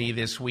occurred to me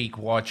this week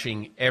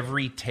watching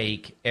every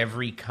take,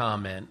 every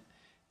comment,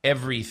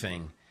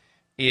 everything,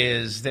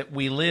 is that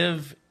we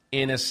live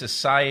in a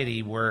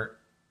society where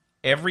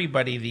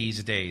everybody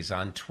these days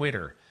on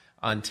Twitter,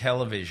 on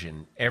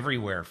television,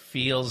 everywhere,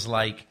 feels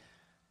like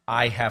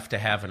I have to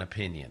have an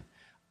opinion.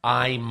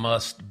 I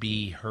must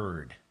be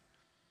heard.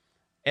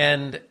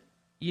 And,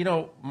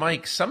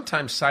 Mike,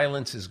 sometimes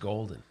silence is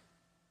golden.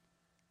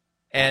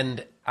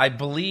 And I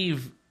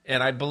believe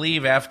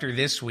after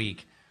this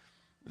week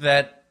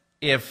that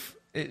if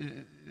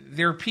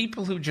there are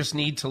people who just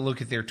need to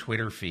look at their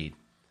Twitter feed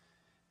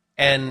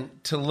and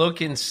to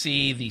look and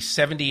see the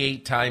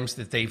 78 times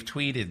that they've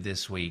tweeted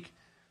this week,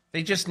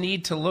 they just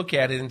need to look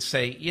at it and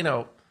say,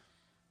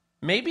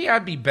 maybe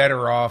I'd be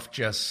better off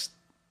just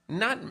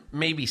not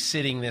maybe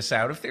sitting this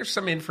out. If there's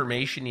some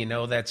information,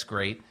 that's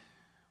great.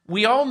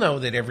 We all know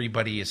that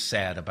everybody is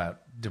sad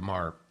about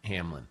Damar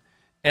Hamlin.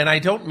 And I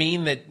don't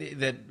mean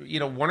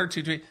that one or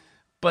two tweets,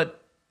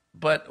 but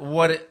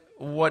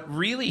what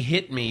really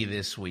hit me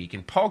this week,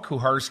 and Paul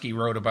Kuharski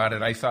wrote about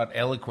it, I thought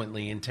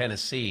eloquently in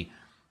Tennessee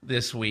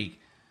this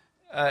week.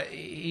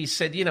 He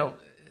said,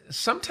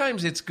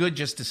 sometimes it's good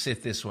just to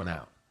sit this one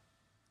out.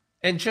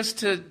 And just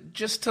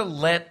to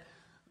let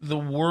the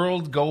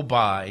world go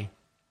by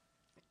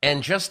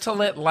and just to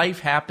let life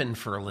happen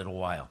for a little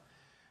while.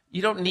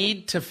 You don't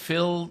need to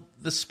fill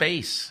the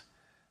space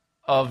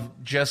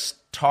of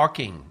just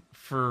talking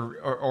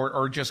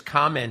or just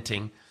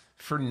commenting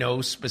for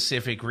no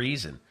specific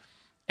reason.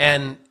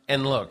 And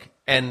look,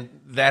 and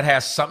that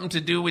has something to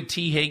do with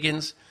T.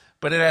 Higgins,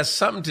 but it has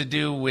something to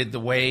do with the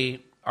way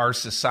our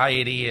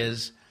society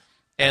is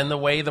and the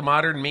way the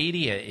modern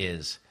media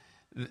is.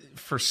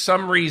 For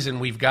some reason,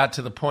 we've got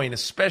to the point,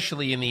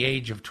 especially in the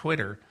age of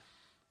Twitter,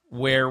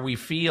 where we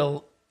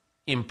feel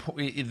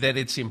that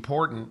it's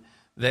important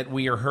that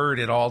we are heard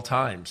at all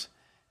times.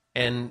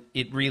 And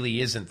it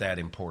really isn't that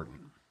important.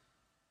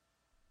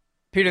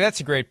 Peter, that's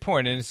a great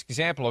point, and it's an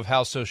example of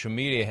how social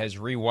media has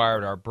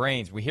rewired our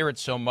brains. We hear it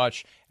so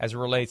much as it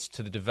relates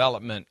to the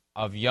development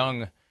of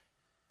young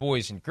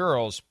boys and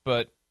girls,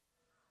 but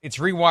it's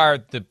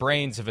rewired the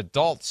brains of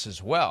adults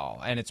as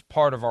well, and it's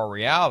part of our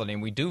reality,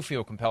 and we do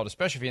feel compelled,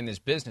 especially if you're in this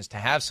business, to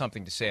have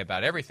something to say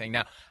about everything.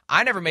 Now,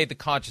 I never made the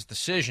conscious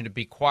decision to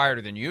be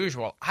quieter than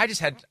usual. I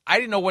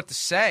didn't know what to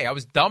say. I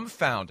was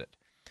dumbfounded.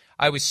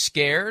 I was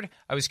scared,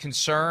 I was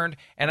concerned,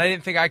 and I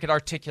didn't think I could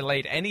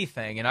articulate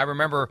anything. And I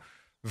remember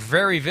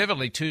very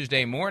vividly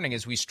Tuesday morning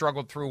as we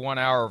struggled through 1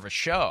 hour of a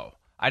show.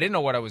 I didn't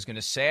know what I was going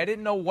to say. I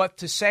didn't know what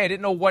to say. I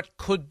didn't know what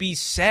could be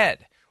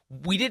said.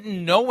 We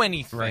didn't know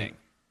anything. Right.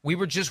 We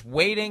were just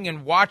waiting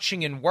and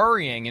watching and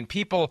worrying, and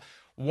people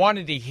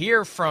wanted to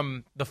hear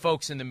from the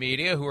folks in the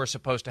media who are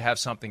supposed to have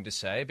something to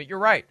say. But you're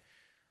right.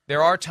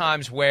 There are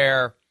times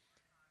where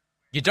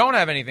you don't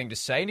have anything to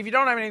say, and if you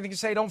don't have anything to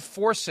say, don't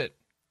force it.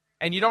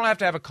 And you don't have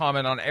to have a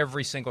comment on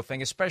every single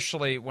thing,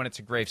 especially when it's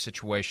a grave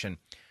situation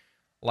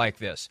like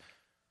this.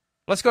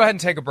 Let's go ahead and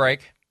take a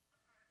break.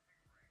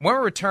 When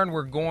we return,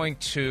 we're going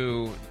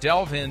to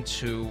delve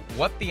into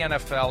what the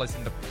NFL is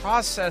in the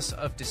process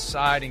of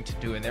deciding to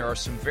do. And there are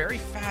some very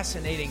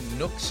fascinating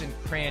nooks and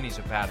crannies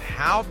about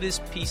how this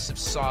piece of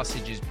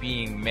sausage is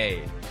being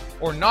made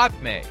or not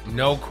made.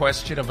 No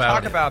question about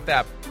it. Talk about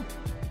that.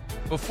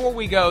 Before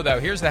we go, though,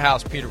 here's the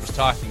house Peter was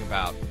talking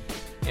about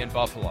in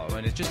Buffalo.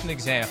 And it's just an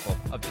example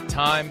of the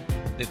time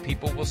that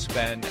people will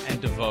spend and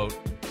devote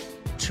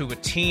to a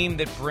team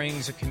that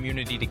brings a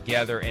community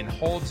together and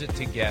holds it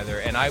together.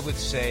 And I would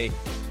say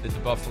that the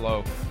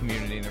Buffalo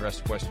community and the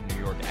rest of Western New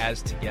York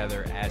as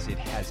together as it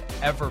has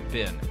ever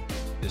been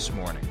this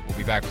morning. We'll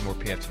be back with more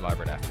PFT Live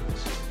right after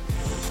this.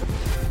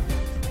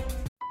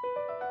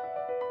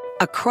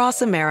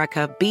 Across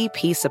America,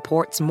 BP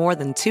supports more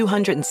than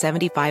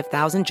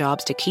 275,000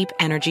 jobs to keep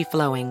energy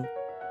flowing.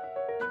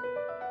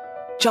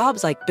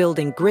 Jobs like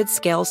building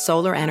grid-scale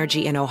solar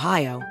energy in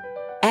Ohio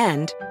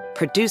and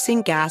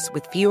producing gas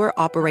with fewer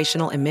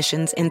operational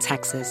emissions in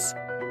Texas.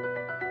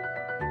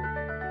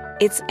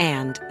 It's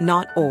and,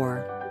 not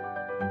or.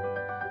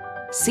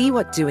 See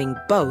what doing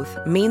both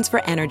means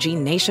for energy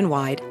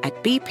nationwide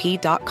at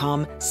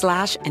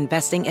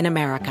bp.com/investing in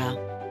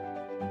America.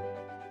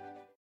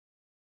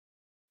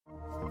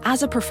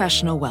 As a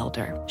professional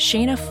welder,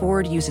 Shayna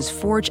Ford uses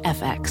Forge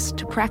FX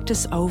to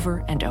practice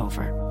over and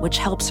over, which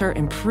helps her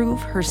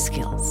improve her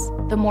skills.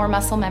 The more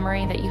muscle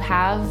memory that you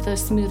have, the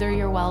smoother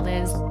your weld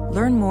is.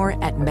 Learn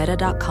more at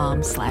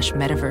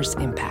meta.com/metaverse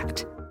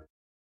impact.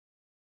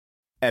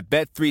 At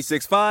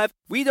Bet365,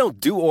 we don't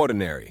do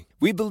ordinary.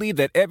 We believe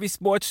that every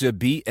sport should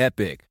be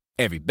epic.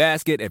 Every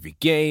basket, every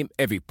game,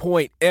 every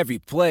point, every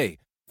play.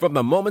 From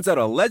the moments that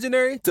are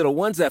legendary to the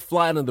ones that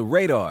fly under the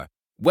radar.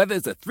 Whether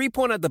it's a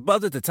three-pointer at the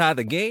buzzer to tie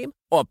the game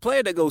or a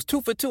player that goes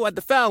 2 for 2 at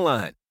the foul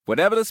line.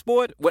 Whatever the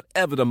sport,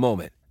 whatever the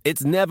moment.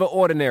 It's never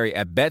ordinary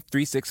at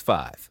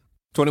Bet365.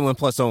 21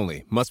 plus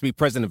only. Must be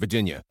present in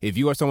Virginia. If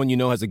you or someone you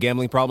know has a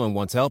gambling problem and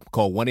wants help,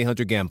 call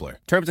 1-800-GAMBLER.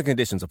 Terms and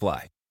conditions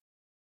apply.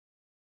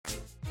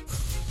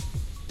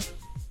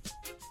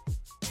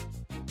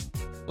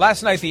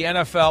 Last night, the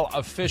NFL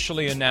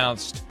officially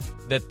announced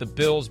that the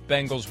Bills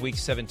Bengals Week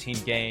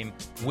 17 game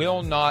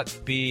will not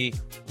be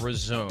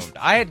resumed.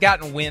 I had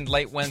gotten wind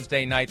late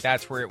Wednesday night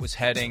that's where it was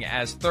heading.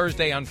 As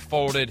Thursday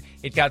unfolded,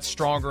 it got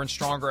stronger and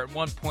stronger. At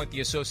one point,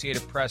 the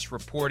Associated Press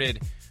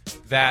reported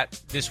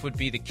that this would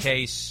be the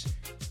case.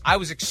 I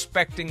was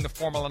expecting the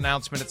formal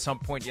announcement at some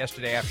point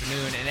yesterday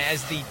afternoon, and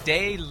as the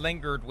day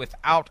lingered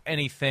without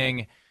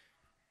anything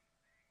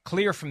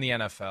clear from the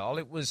NFL,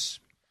 it was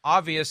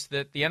obvious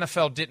that the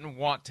NFL didn't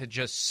want to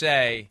just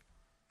say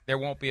there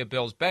won't be a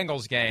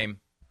Bills-Bengals game.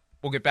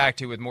 We'll get back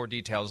to you with more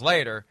details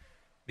later.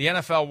 The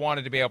NFL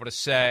wanted to be able to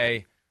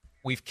say,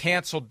 we've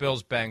canceled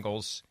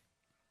Bills-Bengals,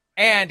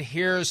 and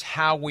here's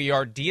how we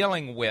are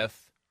dealing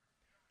with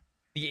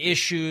the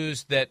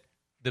issues that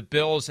the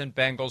Bills and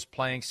Bengals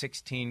playing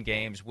 16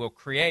 games will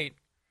create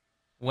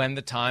when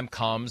the time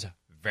comes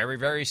very,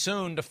 very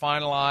soon to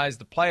finalize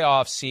the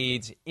playoff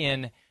seeds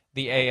in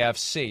the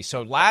AFC.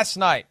 So last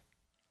night,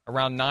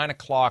 around 9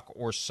 o'clock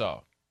or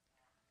so,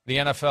 the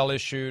NFL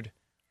issued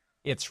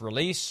its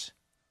release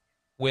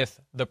with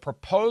the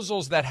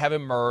proposals that have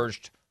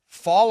emerged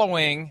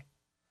following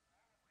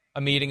a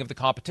meeting of the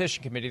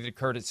competition committee that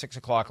occurred at 6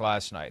 o'clock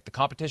last night. The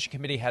competition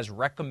committee has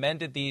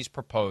recommended these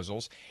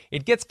proposals.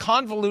 It gets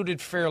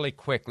convoluted fairly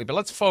quickly, but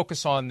let's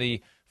focus on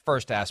the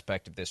first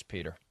aspect of this,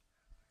 Peter.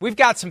 We've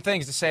got some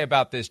things to say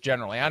about this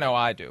generally. I know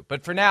I do.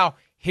 But for now,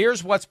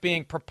 here's what's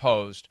being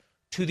proposed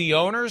to the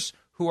owners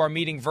who are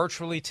meeting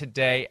virtually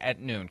today at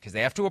noon, because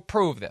they have to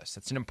approve this.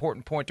 That's an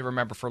important point to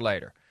remember for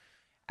later.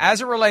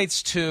 As it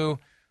relates to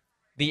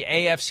the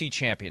AFC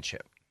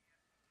Championship,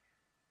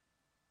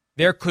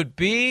 there could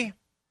be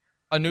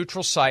a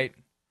neutral site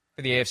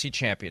for the AFC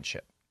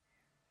Championship.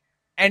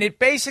 And it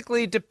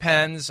basically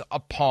depends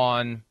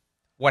upon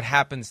what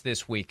happens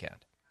this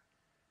weekend.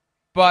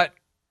 And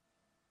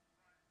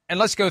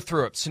let's go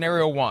through it.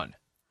 Scenario 1,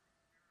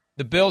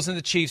 the Bills and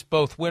the Chiefs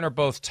both win or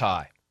both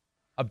tie.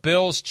 A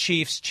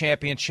Bills-Chiefs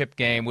championship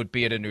game would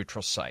be at a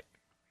neutral site.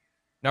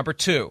 Number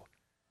 2,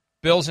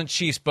 Bills and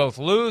Chiefs both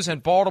lose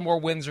and Baltimore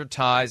wins or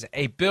ties.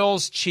 A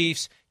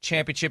Bills-Chiefs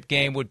championship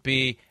game would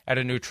be at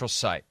a neutral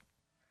site.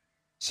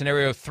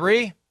 Scenario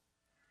 3,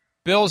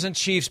 Bills and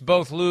Chiefs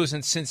both lose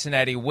and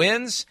Cincinnati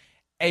wins.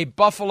 A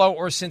Buffalo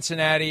or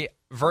Cincinnati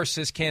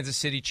versus Kansas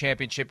City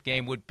championship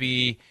game would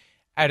be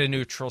at a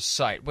neutral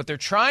site. What they're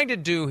trying to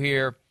do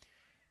here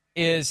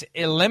is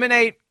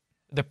eliminate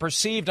the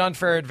perceived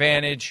unfair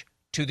advantage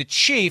to the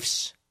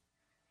Chiefs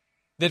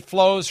that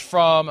flows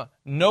from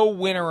no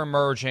winner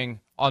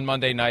emerging on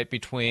Monday night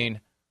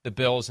between the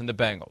Bills and the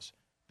Bengals.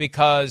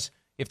 Because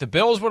if the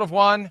Bills would have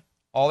won,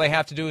 all they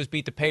have to do is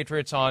beat the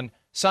Patriots on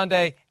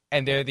Sunday,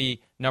 and they're the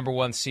number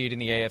 1 seed in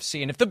the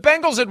AFC. And if the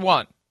Bengals had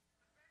won,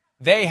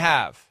 they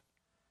have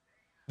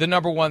the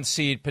number 1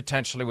 seed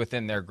potentially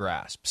within their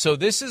grasp. So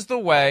this is the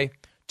way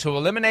to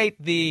eliminate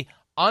the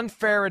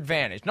unfair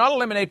advantage. Not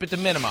eliminate, but to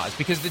minimize.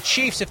 Because the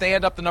Chiefs, if they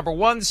end up the number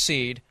 1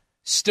 seed,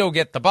 still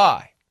get the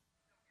bye.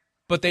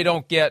 But they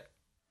don't get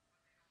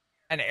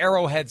an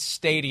Arrowhead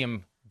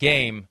Stadium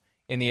game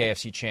in the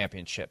AFC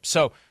Championship.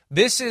 So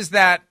this is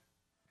that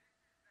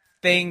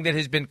thing that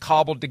has been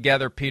cobbled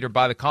together, Peter,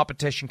 by the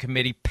competition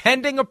committee,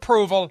 pending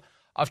approval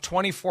of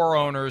 24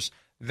 owners.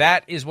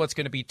 That is what's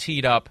going to be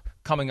teed up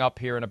coming up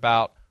here in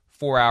about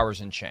 4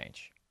 hours and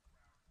change.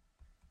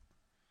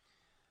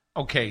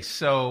 Okay,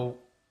 so,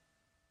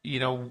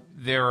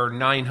 there are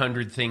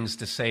 900 things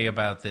to say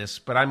about this,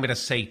 but I'm going to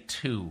say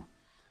 2,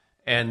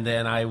 and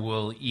then I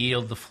will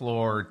yield the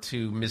floor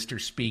to Mr.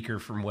 Speaker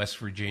from West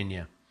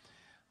Virginia.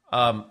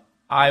 No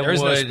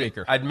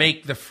speaker. I'd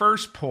make the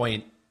first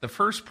point. The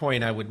first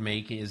point I would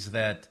make is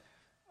that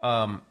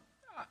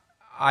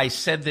I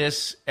said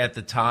this at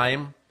the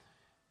time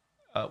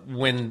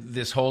when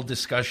this whole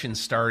discussion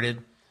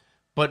started,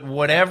 but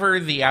whatever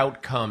the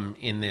outcome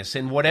in this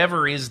and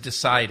whatever is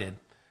decided,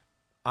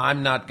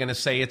 I'm not going to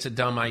say it's a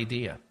dumb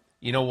idea.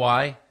 You know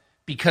why?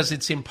 Because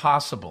it's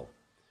impossible.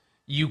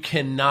 You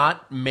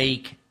cannot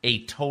make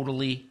a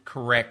totally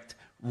correct,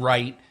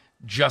 right,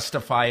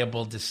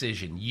 justifiable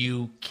decision.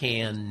 You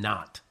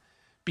cannot.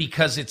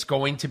 Because it's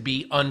going to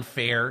be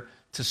unfair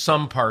to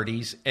some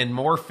parties and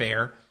more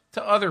fair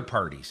to other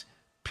parties,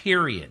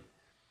 period.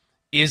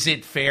 Is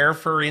it fair,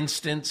 for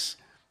instance,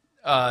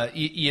 to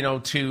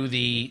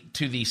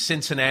the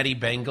Cincinnati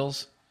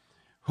Bengals,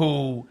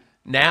 who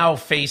now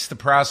face the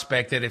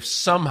prospect that if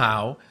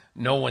somehow,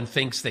 no one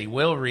thinks they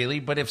will really,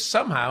 but if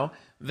somehow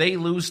they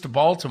lose to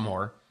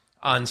Baltimore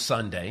on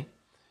Sunday,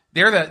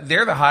 they're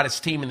the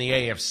hottest team in the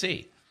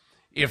AFC.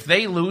 If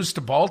they lose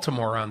to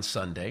Baltimore on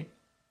Sunday,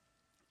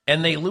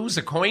 and they lose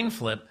a coin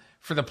flip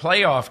for the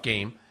playoff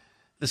game,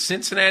 the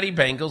Cincinnati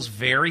Bengals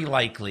very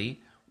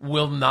likely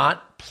will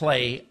not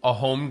play a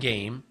home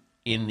game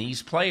in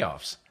these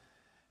playoffs.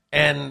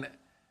 And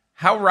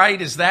how right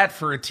is that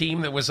for a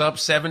team that was up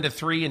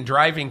 7-3 and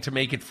driving to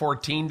make it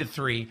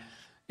 14-3,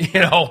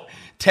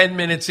 10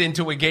 minutes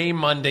into a game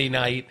Monday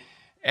night,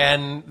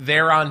 and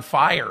they're on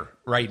fire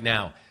right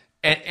now.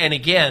 And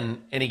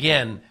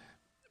again,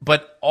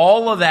 but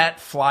all of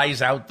that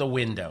flies out the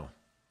window.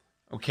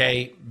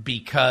 Okay,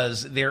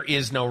 because there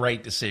is no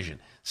right decision.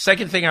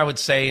 Second thing I would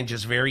say, and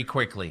just very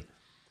quickly,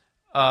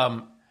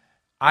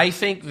 I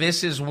think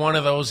this is one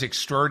of those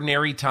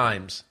extraordinary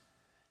times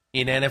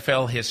in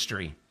NFL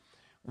history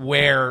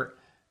where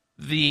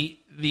the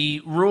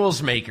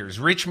rules makers,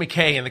 Rich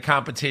McKay and the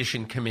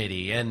competition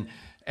committee, and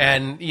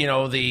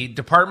the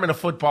Department of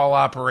Football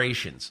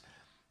Operations.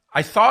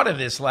 I thought of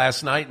this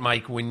last night,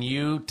 Mike, when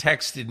you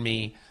texted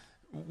me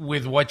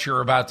with what you're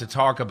about to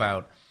talk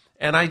about.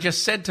 And I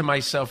just said to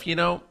myself,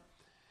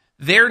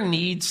 there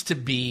needs to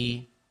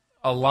be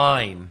a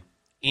line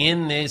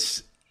in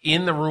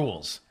the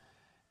rules.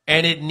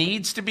 And it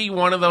needs to be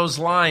one of those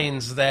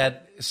lines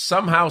that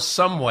somehow,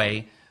 some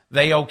way,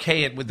 they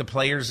okay it with the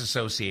Players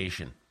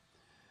Association.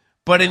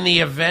 But in the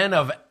event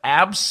of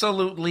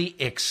absolutely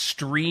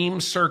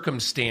extreme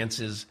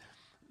circumstances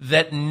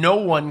that no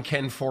one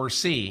can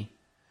foresee,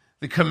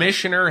 the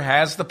commissioner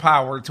has the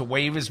power to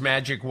wave his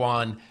magic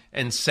wand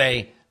and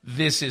say,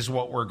 this is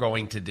what we're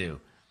going to do.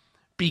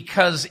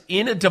 Because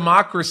in a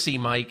democracy,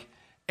 Mike,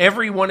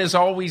 everyone is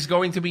always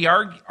going to be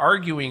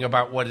arguing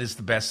about what is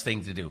the best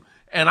thing to do.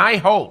 And I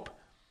hope,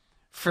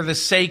 for the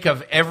sake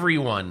of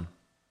everyone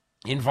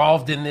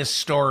involved in this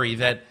story,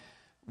 that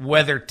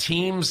whether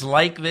teams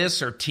like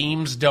this or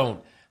teams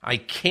don't, I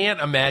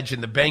can't imagine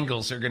the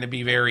Bengals are going to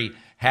be very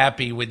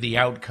happy with the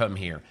outcome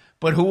here.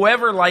 But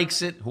whoever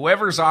likes it,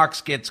 whoever's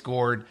ox gets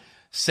gored,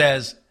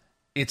 says,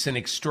 it's an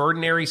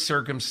extraordinary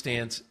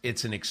circumstance.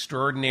 It's an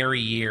extraordinary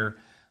year.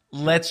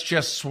 Let's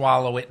just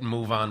swallow it and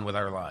move on with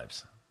our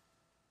lives.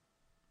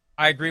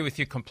 I agree with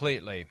you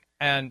completely.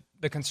 And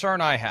the concern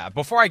I have,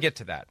 before I get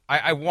to that,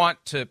 I want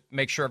to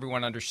make sure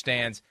everyone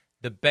understands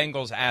the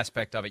Bengals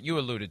aspect of it. You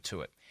alluded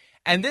to it.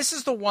 And this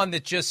is the one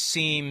that just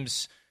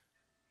seems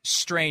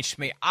strange to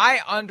me.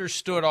 I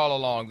understood all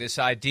along this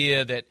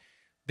idea that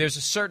there's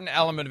a certain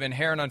element of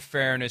inherent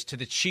unfairness to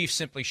the Chiefs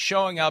simply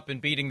showing up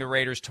and beating the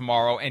Raiders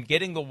tomorrow and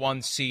getting the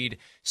 1 seed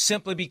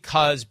simply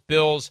because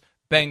Bills,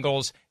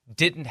 Bengals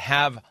didn't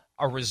have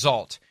a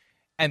result.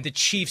 And the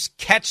Chiefs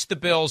catch the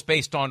Bills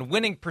based on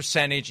winning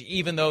percentage,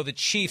 even though the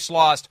Chiefs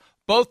lost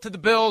both to the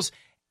Bills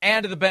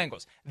and to the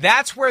Bengals.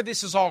 That's where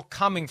this is all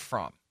coming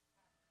from,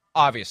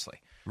 obviously.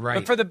 Right.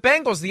 But for the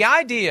Bengals, the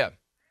idea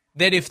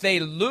that if they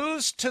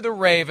lose to the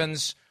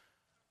Ravens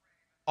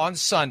on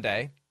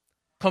Sunday,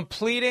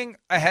 completing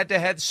a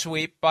head-to-head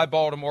sweep by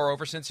Baltimore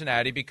over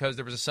Cincinnati, because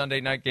there was a Sunday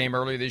night game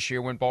earlier this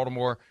year when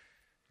Baltimore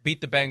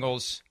beat the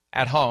Bengals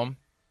at home,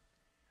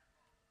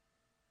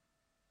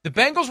 The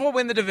Bengals will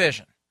win the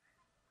division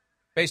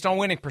based on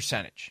winning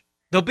percentage.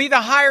 They'll be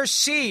the higher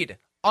seed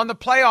on the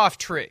playoff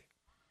tree.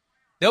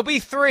 They'll be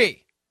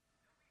 3.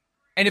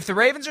 And if the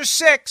Ravens are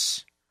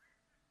 6,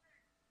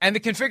 and the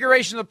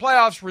configuration of the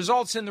playoffs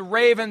results in the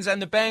Ravens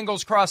and the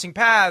Bengals crossing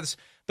paths,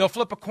 they'll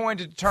flip a coin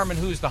to determine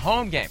who's the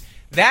home game.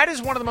 That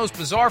is one of the most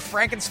bizarre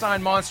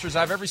Frankenstein monsters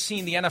I've ever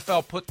seen the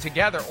NFL put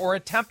together or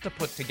attempt to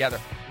put together.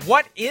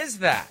 What is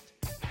that?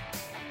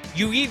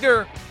 You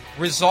either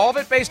resolve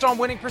it based on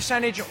winning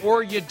percentage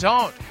or you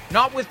don't.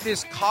 Not with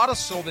this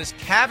codicil, this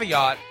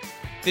caveat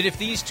that if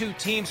these two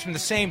teams from the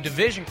same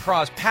division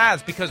cross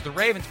paths because the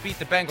Ravens beat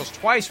the Bengals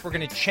twice, we're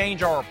going to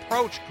change our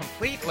approach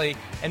completely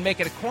and make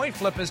it a coin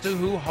flip as to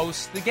who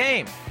hosts the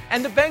game.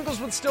 And the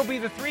Bengals would still be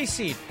the 3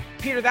 seed.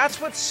 Peter,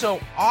 that's what's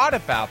so odd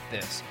about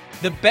this.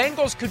 The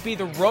Bengals could be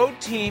the road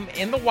team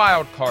in the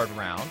wild card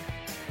round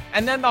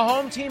and then the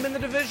home team in the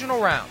divisional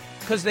round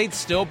because they'd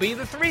still be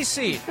the 3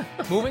 seed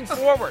moving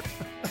forward.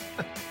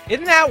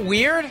 Isn't that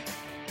weird?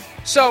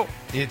 So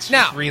it's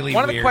now, really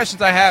one weird. Of the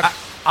questions I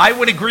have... I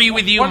would agree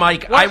with you,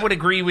 Mike. I would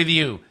agree with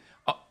you.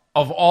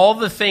 Of all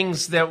the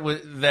things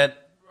of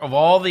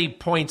all the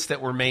points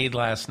that were made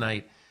last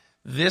night,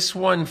 this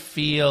one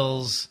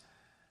feels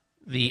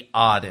the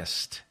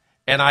oddest.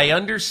 And I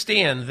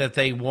understand that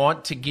they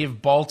want to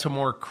give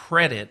Baltimore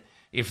credit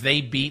if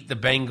they beat the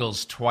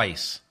Bengals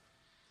twice.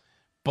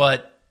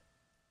 But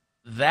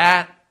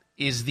that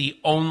is the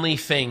only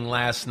thing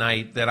last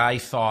night that I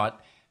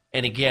thought,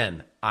 and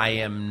again, I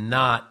am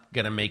not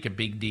going to make a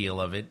big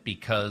deal of it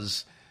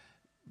because,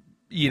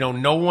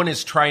 no one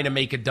is trying to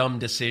make a dumb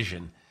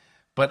decision.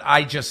 But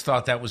I just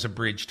thought that was a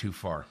bridge too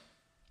far.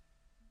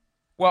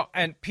 Well,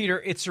 and Peter,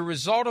 it's a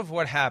result of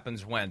what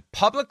happens when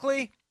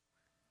publicly,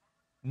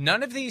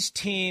 none of these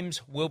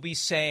teams will be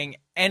saying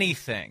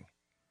anything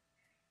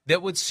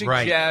that would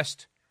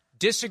suggest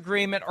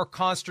disagreement or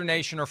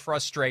consternation or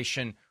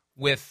frustration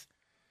with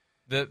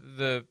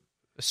the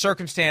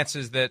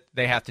circumstances that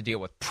they have to deal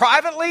with.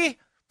 Privately,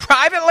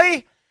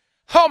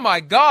 oh my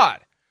God.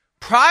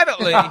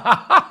 Privately,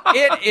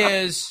 it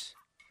is,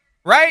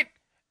 right?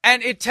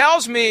 And it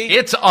tells me...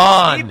 It's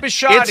on. Steve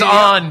Bisciotti, it's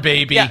on,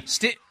 baby. Yeah,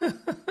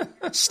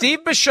 Steve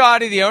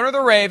Bisciotti, the owner of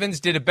the Ravens,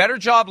 did a better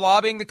job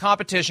lobbying the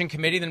competition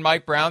committee than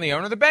Mike Brown, the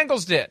owner of the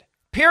Bengals, did.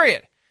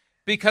 Period.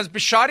 Because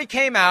Bisciotti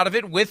came out of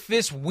it with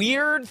this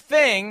weird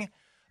thing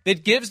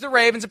that gives the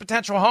Ravens a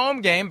potential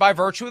home game by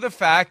virtue of the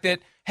fact that,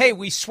 hey,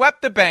 we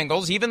swept the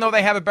Bengals, even though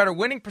they have a better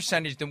winning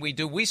percentage than we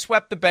do. We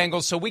swept the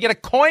Bengals, so we get a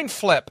coin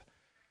flip.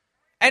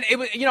 And it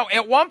was,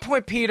 at one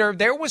point, Peter,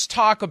 there was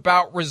talk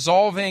about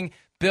resolving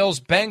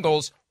Bills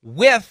Bengals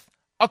with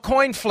a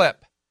coin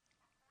flip.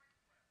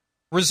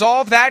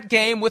 Resolve that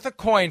game with a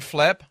coin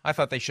flip. I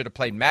thought they should have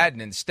played Madden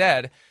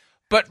instead.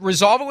 But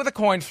resolve it with a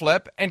coin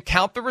flip and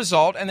count the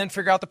result and then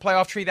figure out the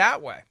playoff tree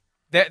that way.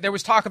 There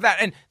was talk of that.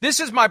 And this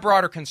is my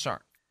broader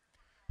concern.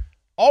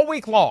 All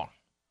week long.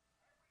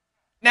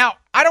 Now,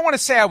 I don't want to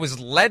say I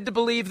was led to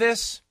believe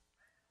this.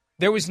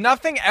 There was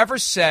nothing ever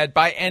said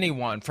by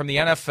anyone from the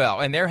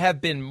NFL, and there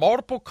have been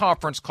multiple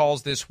conference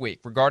calls this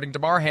week regarding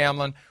Damar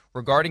Hamlin,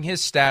 regarding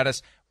his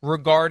status,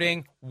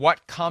 regarding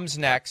what comes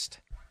next.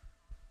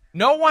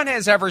 No one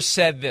has ever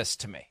said this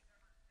to me.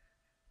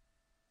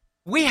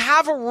 We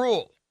have a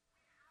rule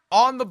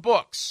on the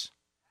books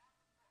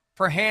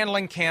for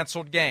handling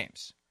canceled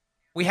games.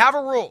 We have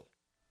a rule.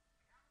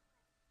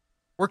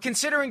 We're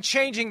considering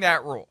changing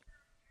that rule.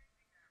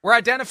 We're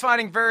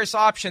identifying various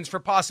options for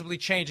possibly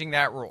changing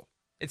that rule.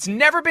 It's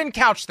never been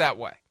couched that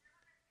way.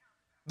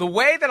 The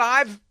way that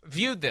I've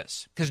viewed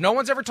this, because no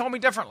one's ever told me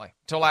differently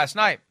until last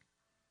night,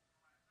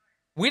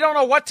 we don't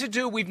know what to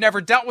do. We've never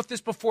dealt with this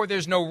before.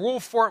 There's no rule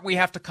for it. We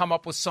have to come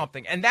up with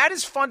something. And that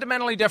is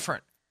fundamentally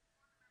different.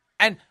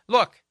 And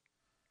look,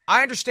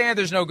 I understand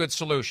there's no good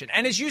solution.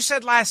 And as you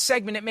said last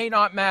segment, it may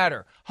not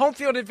matter. Home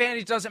field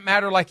advantage doesn't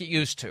matter like it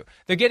used to.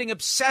 They're getting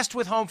obsessed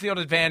with home field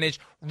advantage.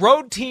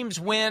 Road teams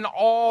win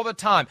all the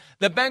time.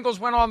 The Bengals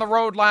went on the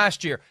road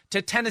last year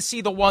to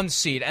Tennessee, the 1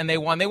 seed, and they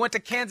won. They went to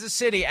Kansas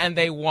City, and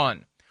they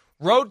won.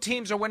 Road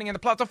teams are winning in the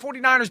playoffs. The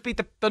 49ers beat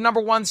the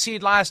number 1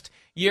 seed last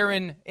year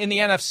in the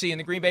NFC, in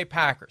the Green Bay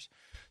Packers.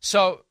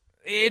 So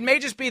it may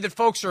just be that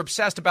folks are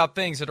obsessed about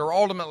things that are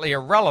ultimately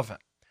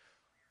irrelevant.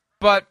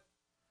 But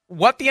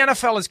what the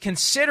NFL is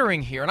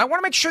considering here, and I want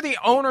to make sure the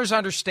owners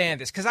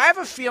understand this, because I have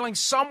a feeling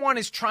someone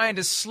is trying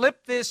to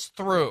slip this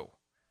through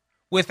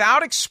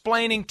without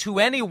explaining to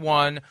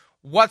anyone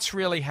what's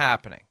really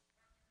happening.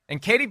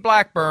 And Katie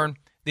Blackburn,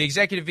 the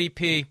executive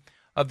VP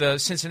of the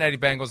Cincinnati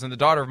Bengals and the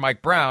daughter of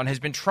Mike Brown, has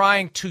been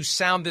trying to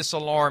sound this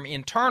alarm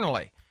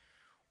internally.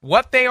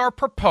 What they are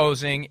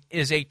proposing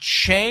is a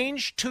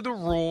change to the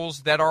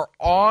rules that are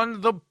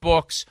on the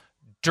books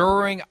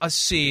during a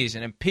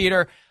season. And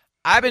Peter,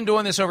 I've been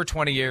doing this over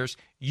 20 years.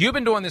 You've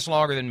been doing this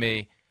longer than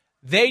me.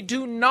 They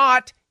do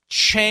not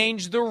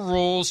change the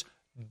rules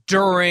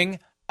during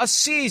a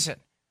season.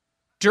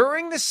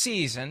 During the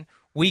season,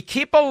 we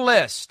keep a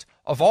list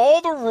of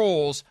all the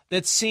rules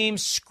that seem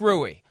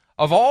screwy,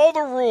 of all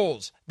the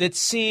rules that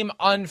seem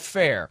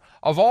unfair,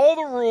 of all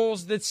the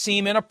rules that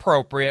seem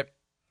inappropriate,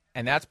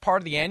 And that's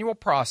part of the annual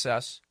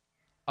process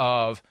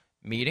of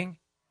meeting,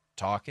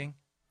 talking,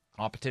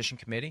 competition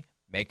committee,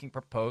 making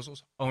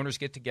proposals. Owners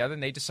get together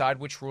and they decide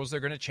which rules they're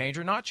going to change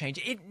or not change.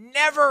 It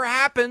never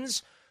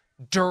happens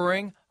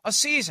during a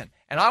season.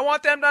 And I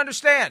want them to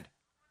understand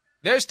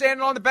they're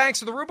standing on the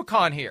banks of the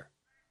Rubicon here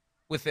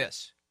with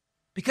this.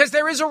 Because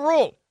there is a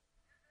rule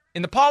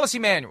in the policy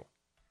manual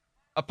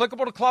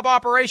applicable to club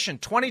operation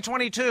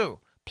 2022,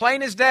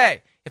 plain as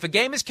day. If a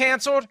game is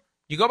canceled,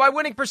 you go by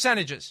winning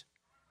percentages.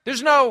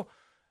 There's no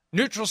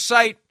neutral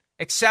site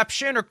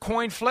exception or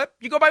coin flip.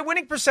 You go by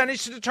winning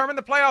percentage to determine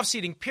the playoff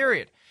seeding,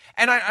 period.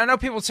 And I know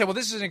people would say, well,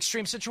 this is an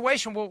extreme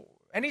situation. Well,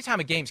 anytime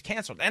a game's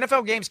canceled,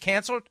 NFL game's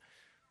canceled,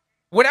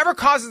 whatever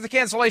causes the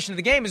cancellation of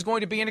the game is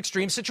going to be an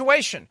extreme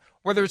situation,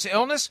 whether it's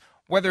illness,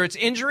 whether it's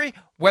injury,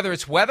 whether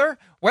it's weather,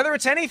 whether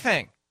it's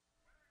anything.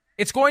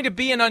 It's going to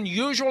be an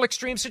unusual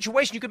extreme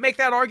situation. You could make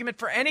that argument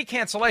for any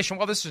cancellation.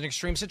 Well, this is an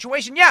extreme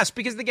situation. Yes,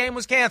 because the game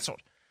was canceled.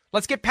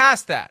 Let's get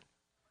past that.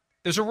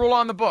 There's a rule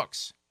on the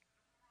books.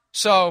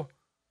 So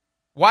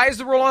why is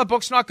the rule on the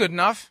books not good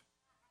enough?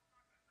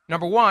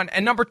 Number one.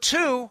 And number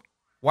two,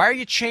 why are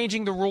you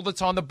changing the rule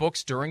that's on the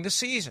books during the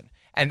season?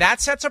 And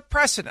that sets a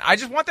precedent. I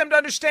just want them to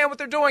understand what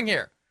they're doing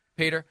here,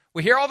 Peter.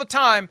 We hear all the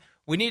time,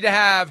 we need to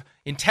have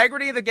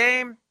integrity of the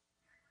game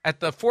at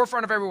the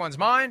forefront of everyone's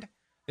mind.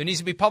 There needs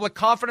to be public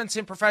confidence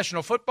in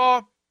professional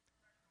football.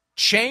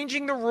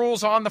 Changing the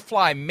rules on the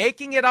fly,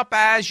 making it up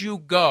as you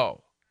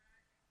go.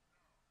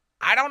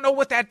 I don't know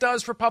what that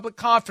does for public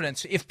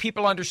confidence if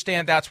people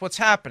understand that's what's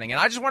happening.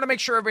 And I just want to make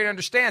sure everybody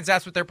understands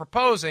that's what they're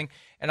proposing.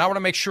 And I want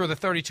to make sure the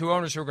 32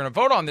 owners who are going to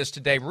vote on this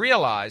today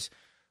realize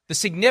the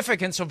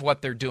significance of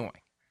what they're doing.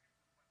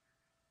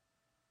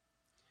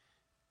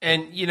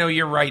 And,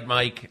 you're right,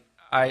 Mike.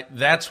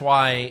 That's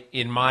why,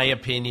 in my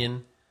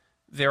opinion,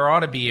 there ought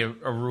to be a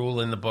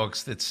rule in the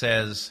books that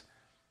says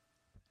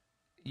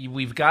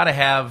we've got to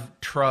have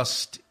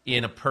trust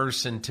in a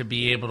person to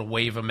be able to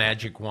wave a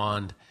magic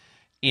wand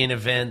in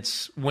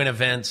events when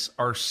events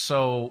are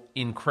so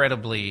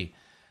incredibly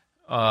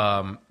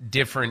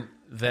different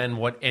than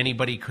what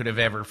anybody could have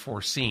ever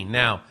foreseen.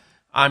 Now,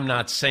 I'm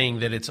not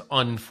saying that it's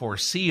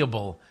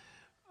unforeseeable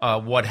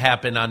what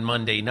happened on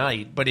Monday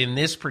night, but in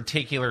this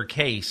particular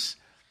case,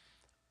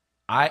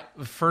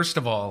 first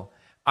of all,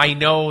 I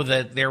know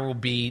that there will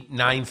be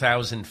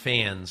 9,000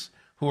 fans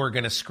who are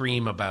going to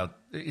scream about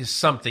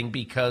something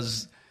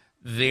because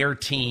their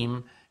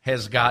team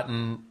has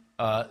gotten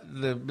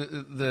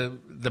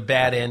the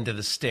bad end of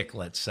the stick,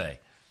 let's say.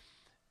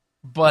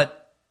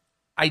 But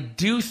I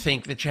do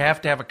think that you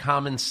have to have a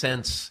common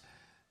sense.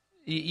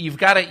 You've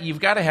got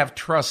to have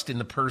trust in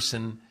the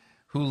person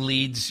who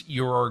leads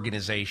your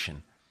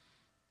organization.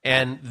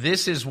 And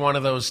this is one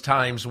of those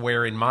times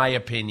where, in my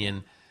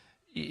opinion,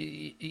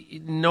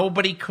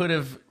 nobody could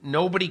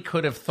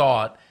have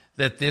thought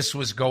that this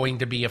was going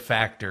to be a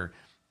factor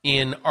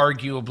in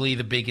arguably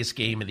the biggest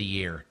game of the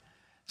year.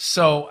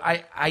 So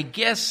I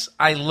guess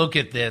I look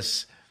at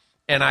this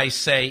and I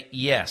say,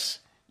 yes,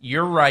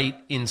 you're right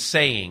in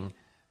saying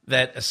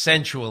that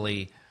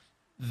essentially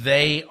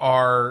they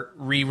are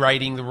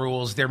rewriting the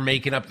rules. They're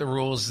making up the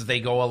rules as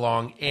they go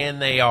along,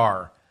 and they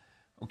are.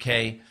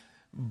 Okay?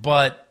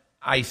 But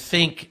I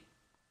think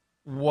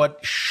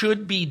what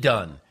should be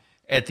done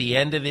at the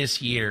end of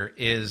this year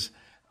is,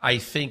 I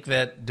think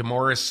that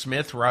DeMaurice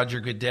Smith, Roger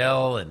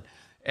Goodell,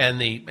 and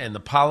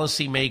the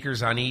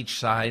policymakers on each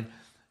side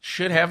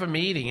should have a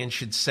meeting and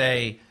should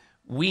say,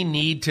 we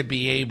need to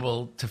be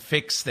able to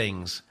fix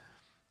things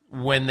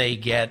when they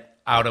get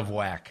out of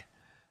whack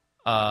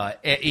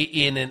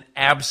in an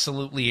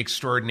absolutely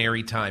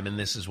extraordinary time, and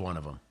this is one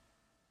of them.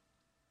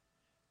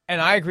 And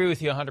I agree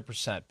with you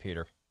 100%,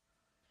 Peter.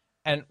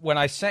 And when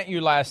I sent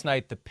you last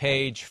night the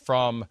page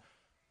from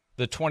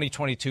the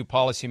 2022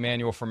 policy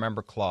manual for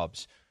member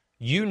clubs,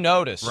 you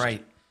noticed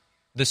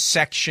the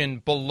section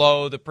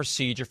below the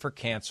procedure for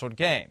canceled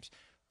games.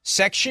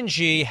 Section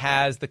G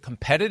has the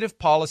competitive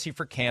policy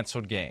for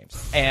canceled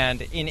games.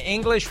 And in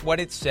English, what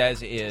it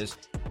says is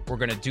we're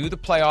going to do the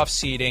playoff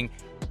seeding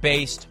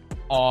based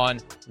on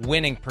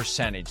winning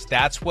percentage.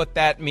 That's what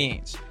that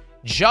means.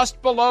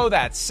 Just below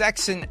that,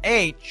 Section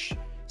H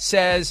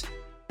says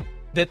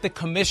that the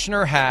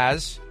commissioner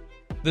has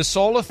the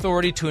sole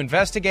authority to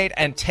investigate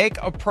and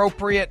take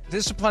appropriate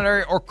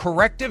disciplinary or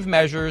corrective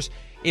measures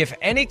if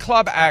any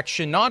club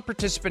action,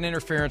 non-participant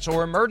interference,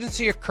 or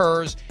emergency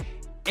occurs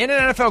in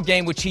an NFL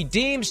game which he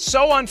deems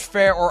so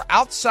unfair or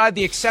outside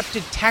the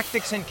accepted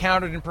tactics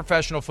encountered in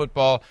professional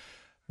football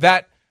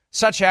that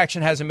such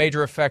action has a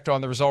major effect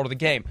on the result of the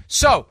game.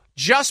 So,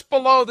 just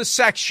below the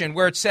section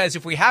where it says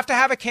if we have to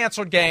have a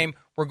canceled game,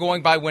 we're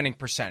going by winning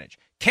percentage.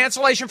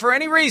 Cancellation for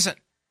any reason.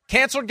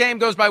 Canceled game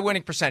goes by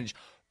winning percentage.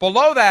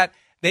 Below that,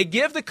 they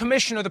give the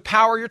commissioner the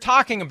power you're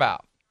talking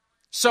about.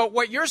 So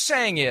what you're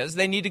saying is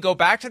they need to go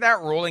back to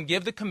that rule and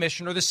give the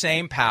commissioner the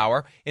same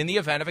power in the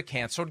event of a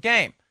canceled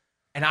game.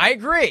 And I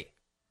agree,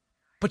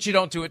 but you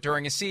don't do it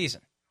during a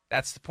season.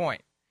 That's the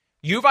point.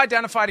 You've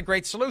identified a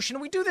great solution.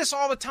 We do this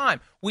all the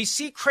time. We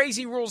see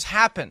crazy rules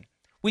happen.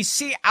 We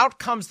see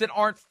outcomes that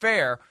aren't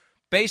fair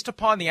based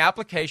upon the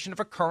application of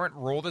a current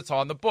rule that's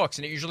on the books,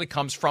 and it usually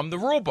comes from the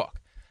rule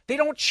book. They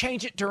don't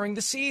change it during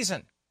the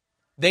season.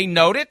 They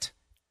note it,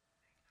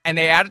 and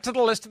they add it to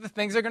the list of the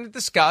things they're going to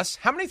discuss.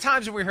 How many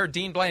times have we heard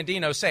Dean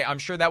Blandino say, I'm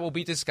sure that will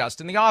be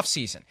discussed in the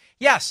offseason?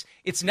 Yes,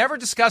 it's never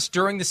discussed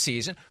during the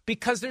season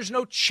because there's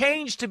no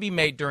change to be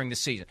made during the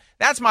season.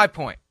 That's my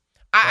point.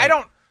 I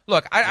don't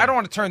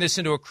want to turn this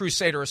into a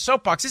crusade or a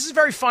soapbox. This is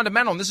very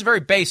fundamental, and this is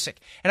very basic.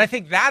 And I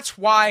think that's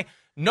why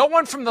no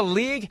one from the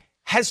league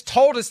has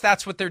told us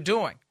that's what they're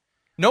doing.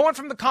 No one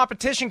from the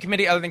competition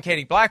committee, other than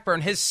Katie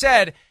Blackburn, has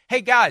said, hey,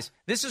 guys,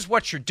 this is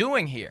what you're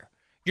doing here.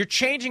 You're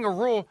changing a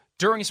rule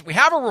we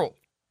have a rule.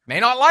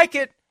 May not like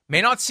it,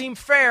 may not seem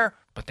fair,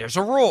 but there's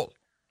a rule.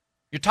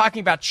 You're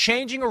talking about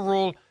changing a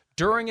rule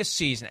during a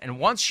season. And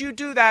once you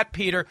do that,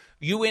 Peter,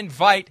 you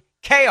invite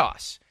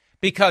chaos.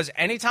 Because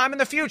anytime in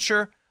the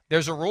future,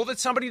 there's a rule that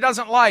somebody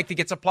doesn't like that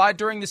gets applied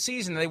during the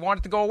season and they want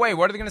it to go away.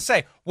 What are they going to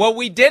say? Well,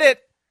 we did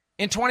it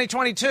in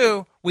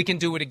 2022. We can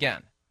do it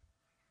again.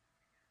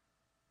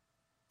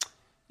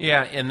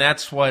 Yeah, and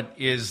that's what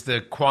is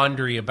the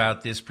quandary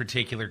about this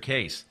particular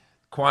case.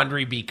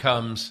 Quandary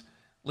becomes,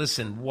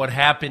 listen, what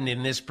happened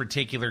in this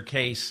particular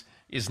case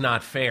is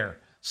not fair.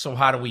 So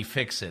how do we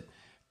fix it?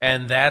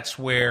 And that's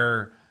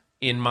where,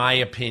 in my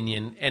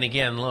opinion, and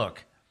again,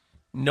 look,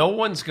 no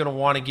one's going to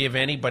want to give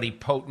anybody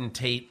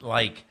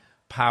potentate-like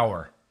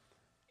power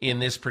in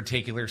this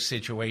particular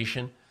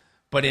situation.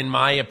 But in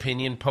my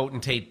opinion,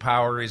 potentate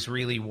power is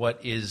really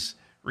what is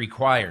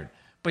required.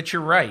 But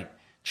you're right.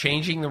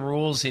 Changing the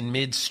rules in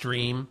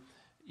midstream,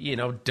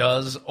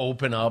 does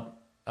open up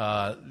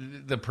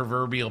the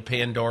proverbial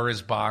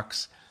Pandora's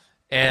box,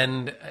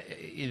 and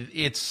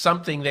it's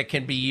something that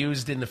can be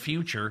used in the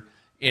future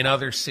in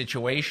other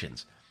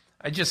situations.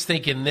 I just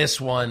think in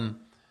this one,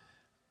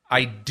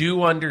 I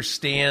do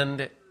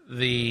understand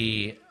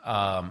the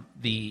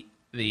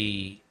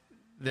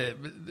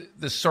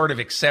sort of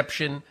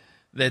exception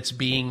that's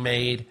being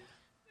made,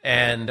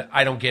 and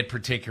I don't get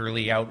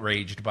particularly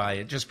outraged by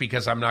it, just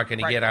because I'm not going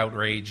to get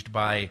outraged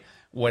by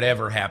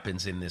whatever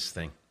happens in this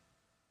thing.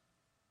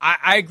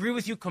 I agree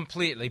with you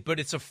completely, but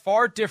it's a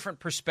far different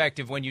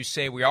perspective when you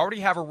say we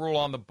already have a rule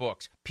on the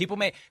books.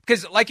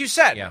 Because like you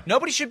said,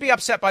 nobody should be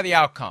upset by the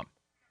outcome.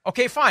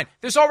 Okay, fine.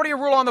 There's already a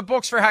rule on the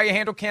books for how you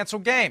handle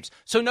canceled games,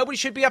 so nobody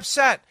should be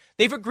upset.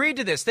 They've agreed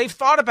to this. They've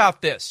thought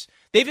about this.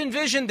 They've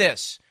envisioned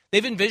this.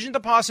 They've envisioned the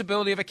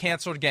possibility of a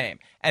canceled game,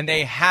 and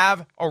they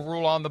have a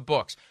rule on the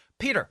books.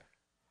 Peter,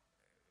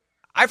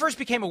 I first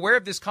became aware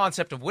of this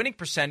concept of winning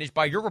percentage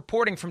by your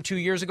reporting from 2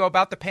 years ago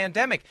about the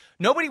pandemic.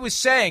 Nobody was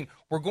saying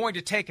we're going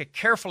to take a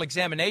careful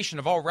examination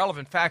of all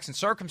relevant facts and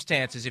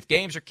circumstances if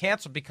games are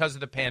canceled because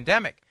of the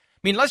pandemic. I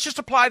mean, let's just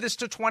apply this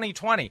to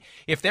 2020.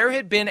 If there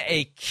had been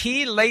a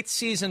key late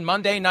season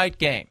Monday night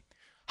game,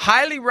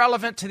 highly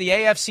relevant to the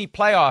AFC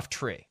playoff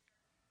tree,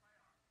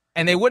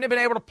 and they wouldn't have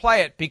been able to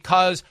play it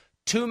because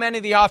too many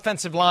of the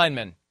offensive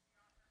linemen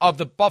of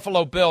the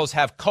Buffalo Bills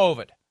have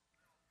COVID,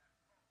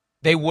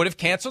 they would have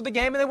canceled the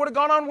game and they would have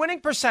gone on winning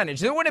percentage.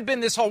 There wouldn't have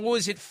been this whole, well,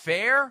 is it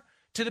fair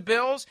to the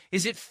Bills?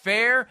 Is it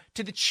fair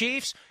to the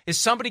Chiefs? Is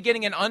somebody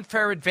getting an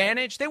unfair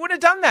advantage? They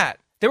wouldn't have done that.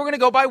 They were going to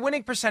go by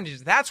winning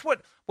percentages. That's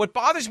what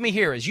bothers me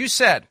here. As you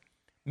said,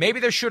 maybe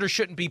there should or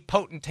shouldn't be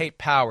potentate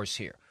powers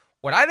here.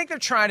 What I think they're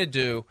trying to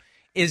do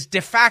is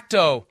de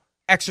facto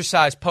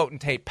exercise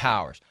potentate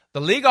powers.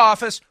 The league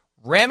office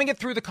ramming it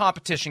through the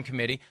competition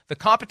committee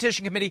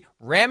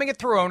ramming it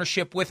through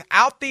ownership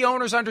without the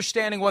owners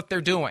understanding what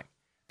they're doing.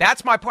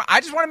 That's my point.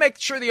 I just want to make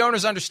sure the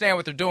owners understand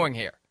what they're doing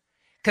here,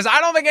 because I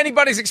don't think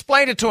anybody's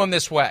explained it to them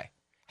this way.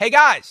 Hey,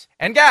 guys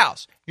and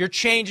gals, you're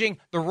changing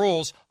the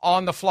rules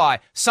on the fly,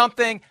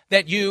 something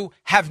that you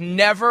have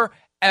never,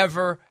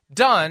 ever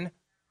done.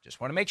 Just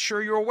want to make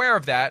sure you're aware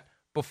of that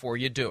before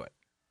you do it.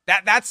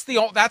 That's the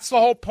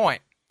whole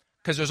point,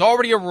 because there's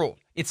already a rule.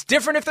 It's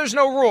different if there's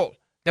no rule.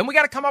 Then we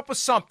got to come up with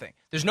something.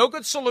 There's no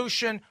good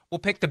solution. We'll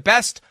pick the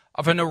best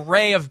of an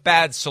array of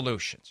bad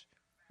solutions.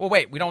 Well,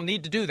 wait, we don't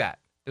need to do that.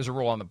 There's a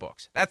rule on the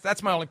books.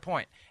 That's my only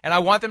point. And I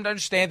want them to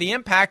understand the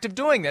impact of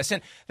doing this.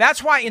 And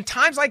that's why in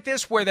times like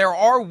this where there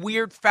are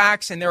weird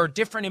facts and there are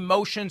different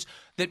emotions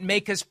that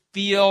make us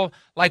feel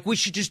like we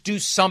should just do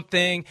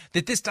something,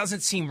 that this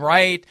doesn't seem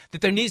right,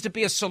 that there needs to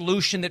be a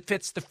solution that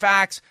fits the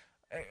facts.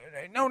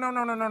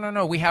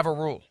 No. We have a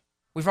rule.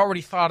 We've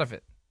already thought of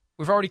it.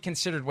 We've already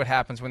considered what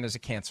happens when there's a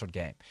canceled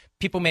game.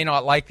 People may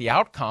not like the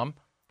outcome.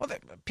 Well,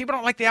 people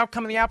don't like the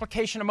outcome of the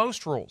application of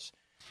most rules.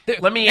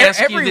 Let me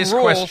ask you this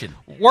question.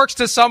 Every rule works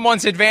to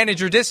someone's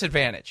advantage or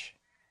disadvantage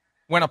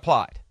when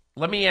applied.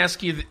 Let me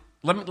ask you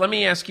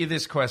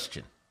this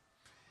question.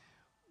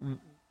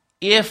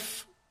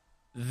 If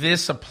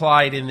this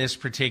applied in this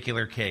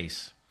particular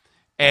case,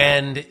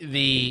 and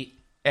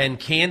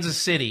Kansas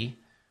City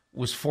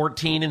was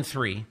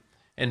 14-3,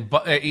 and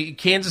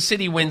Kansas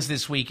City wins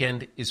this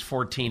weekend, is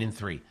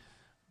 14-3.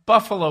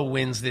 Buffalo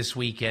wins this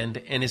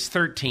weekend and is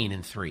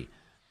 13-3.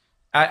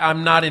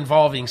 I'm not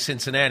involving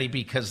Cincinnati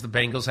because the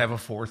Bengals have a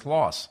fourth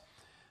loss.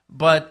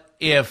 But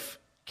if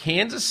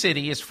Kansas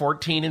City is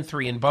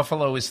 14-3 and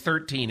Buffalo is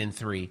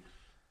 13-3,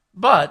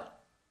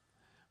 But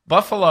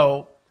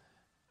Buffalo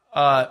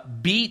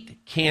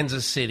beat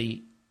Kansas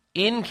City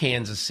in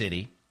Kansas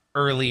City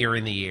earlier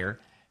in the year,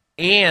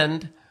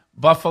 and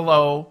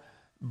Buffalo,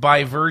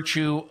 by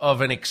virtue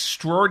of an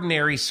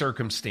extraordinary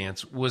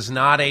circumstance, was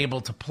not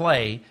able to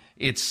play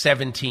its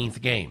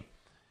 17th game.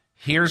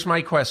 Here's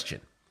my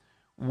question.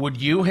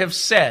 Would you have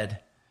said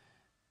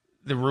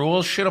the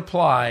rules should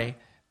apply,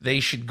 they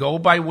should go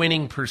by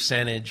winning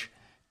percentage,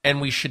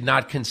 and we should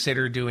not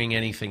consider doing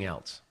anything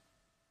else?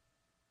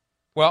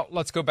 Well,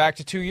 let's go back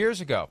to 2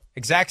 years ago.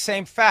 Exact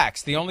same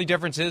facts. The only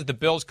difference is the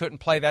Bills couldn't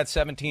play that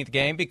 17th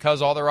game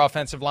because all their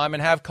offensive linemen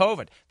have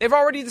COVID. They've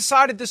already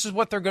decided this is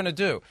what they're going to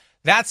do.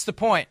 That's the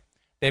point.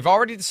 They've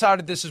already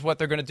decided this is what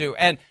they're going to do.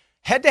 And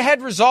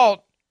head-to-head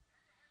result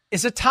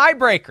is a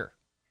tiebreaker.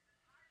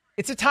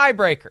 It's a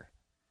tiebreaker.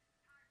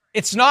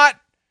 It's not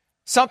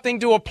something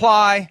to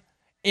apply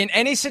in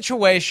any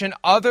situation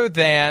other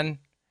than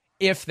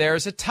if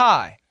there's a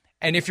tie.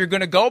 And if you're going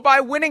to go by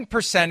winning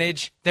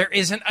percentage, there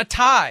isn't a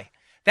tie.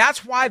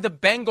 That's why the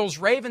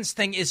Bengals-Ravens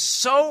thing is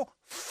so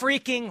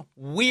freaking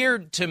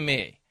weird to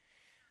me.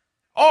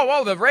 Oh,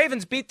 well, the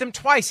Ravens beat them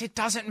twice. It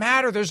doesn't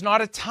matter. There's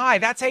not a tie.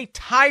 That's a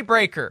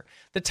tiebreaker.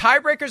 The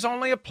tiebreakers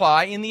only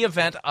apply in the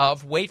event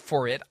of, wait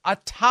for it, a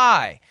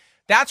tie.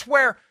 That's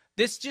where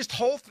the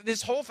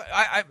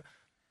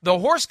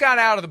horse got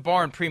out of the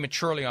barn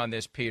prematurely on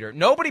this, Peter.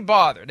 Nobody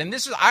bothered. And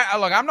this is,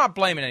 look, I'm not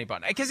blaming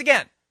anybody. Because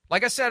again,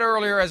 like I said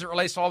earlier, as it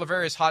relates to all the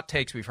various hot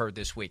takes we've heard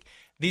this week,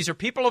 these are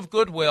people of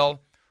goodwill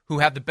who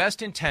have the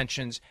best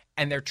intentions,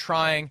 and they're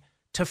trying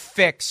to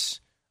fix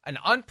an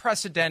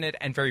unprecedented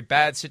and very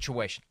bad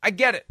situation. I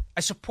get it.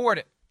 I support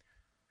it.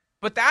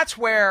 But that's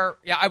where,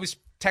 I was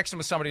texting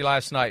with somebody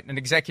last night, an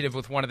executive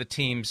with one of the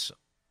teams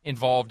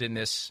involved in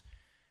this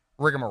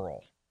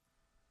rigmarole.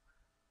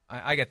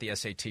 I got the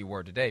SAT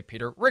word today,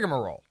 Peter.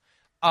 Rigmarole.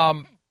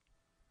 Jerry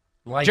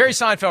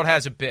Seinfeld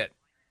has a bit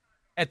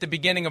at the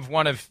beginning of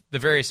one of the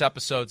various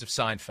episodes of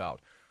Seinfeld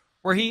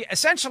where he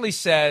essentially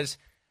says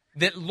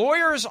that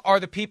lawyers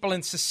are the people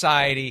in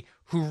society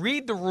who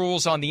read the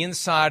rules on the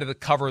inside of the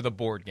cover of the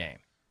board game.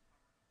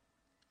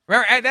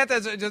 Remember,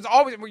 that's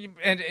always,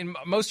 and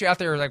most of you out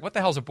there are like, what the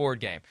hell's a board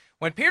game?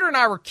 When Peter and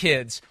I were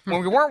kids,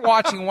 when we weren't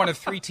watching one of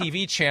 3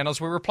 TV channels,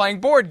 we were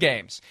playing board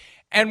games.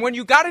 And when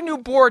you got a new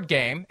board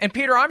game, and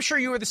Peter, I'm sure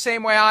you were the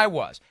same way I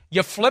was,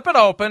 you flip it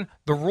open,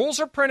 the rules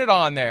are printed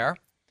on there,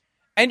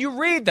 and you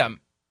read them,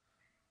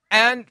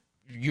 and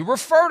you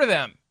refer to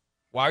them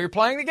while you're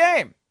playing the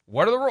game.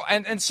 What are the rules?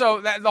 And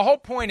so the whole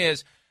point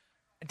is,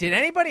 did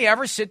anybody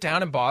ever sit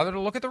down and bother to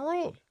look at the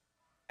rule?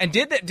 And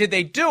did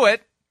they do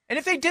it? And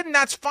if they didn't,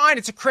 that's fine.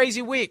 It's a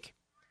crazy week.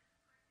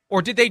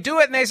 Or did they do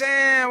it and they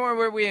say,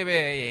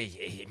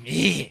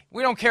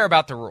 we don't care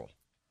about the rule.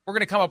 We're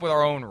going to come up with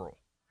our own rule.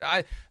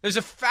 There's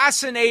a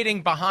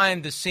fascinating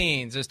behind the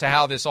scenes as to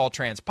how this all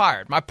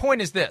transpired. My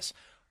point is this.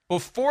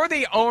 Before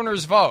the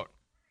owners vote,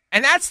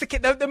 and that's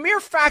the mere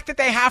fact that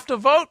they have to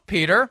vote,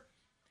 Peter,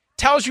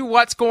 tells you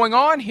what's going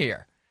on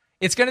here.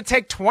 It's going to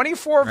take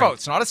 24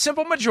 votes, not a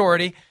simple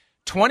majority,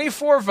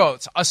 24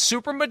 votes, a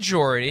super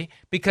majority,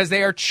 because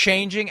they are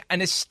changing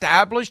an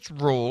established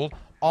rule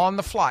on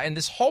the fly. And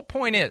this whole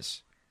point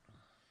is,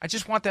 I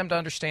just want them to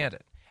understand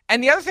it.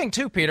 And the other thing,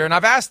 too, Peter, and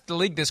I've asked the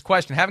league this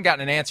question, haven't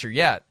gotten an answer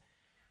yet,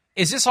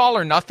 is this all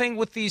or nothing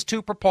with these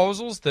 2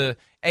 proposals, the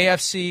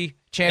AFC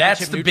Championship?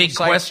 That's the big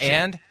question.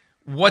 And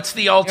what's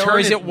the alternative? Or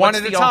is it one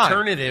at a time?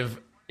 Alternative?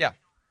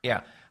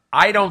 Yeah.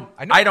 I don't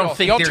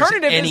think there's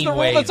any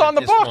way that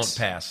this won't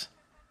pass.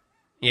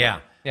 Yeah.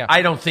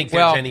 I don't think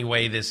there's any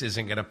way this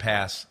isn't going to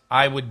pass.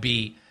 I would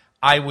be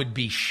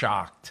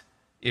shocked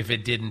if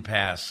it didn't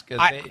pass.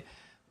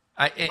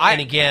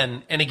 And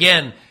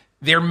again,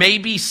 there may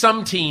be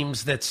some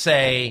teams that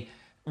say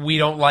we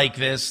don't like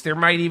this. There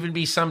might even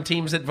be some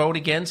teams that vote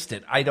against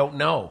it. I don't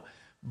know,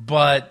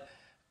 but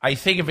I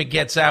think if it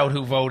gets out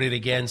who voted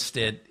against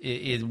it,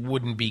 it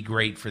wouldn't be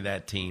great for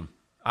that team.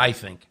 I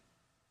think.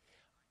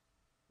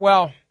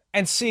 Well,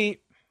 and see,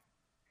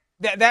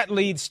 that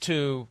leads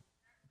to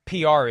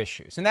PR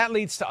issues, and that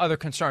leads to other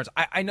concerns.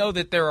 I know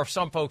that there are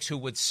some folks who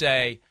would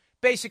say,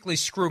 basically,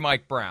 screw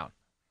Mike Brown.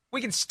 We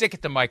can stick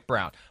it to Mike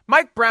Brown.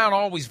 Mike Brown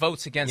always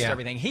votes against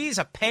everything. He's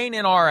a pain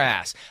in our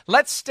ass.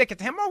 Let's stick it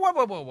to him.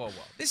 Whoa.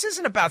 This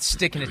isn't about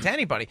sticking it to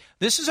anybody.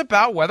 This is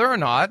about whether or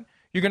not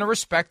you're going to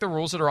respect the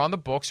rules that are on the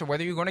books or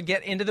whether you're going to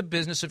get into the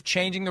business of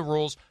changing the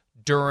rules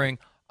during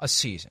a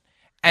season.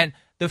 And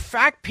the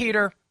fact,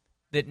 Peter,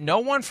 that no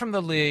one from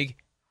the league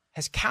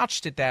has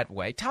couched it that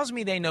way tells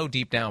me they know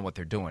deep down what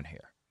they're doing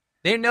here.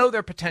 They know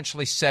they're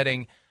potentially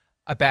setting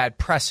a bad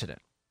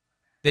precedent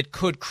that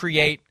could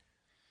create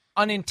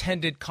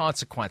unintended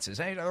consequences.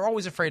 They're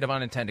always afraid of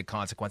unintended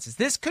consequences.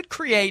 This could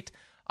create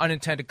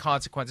unintended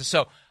consequences.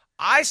 So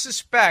I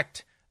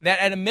suspect that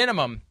at a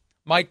minimum,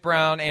 Mike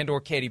Brown and or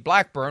Katie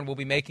Blackburn will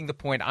be making the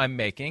point I'm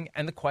making,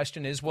 and the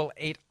question is, will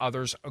 8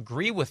 others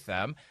agree with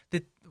them?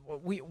 That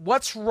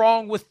what's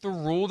wrong with the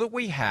rule that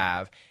we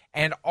have,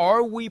 and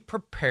are we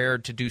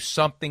prepared to do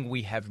something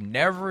we have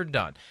never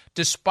done?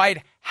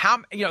 Despite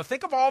how,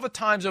 think of all the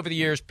times over the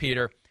years,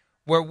 Peter,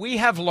 where we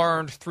have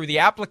learned through the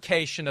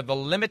application of the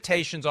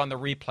limitations on the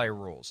replay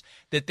rules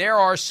that there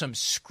are some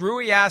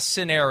screwy-ass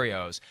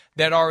scenarios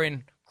that are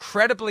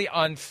incredibly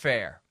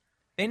unfair.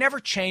 They never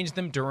change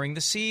them during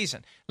the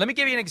season. Let me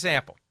give you an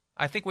example.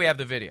 I think we have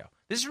the video.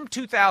 This is from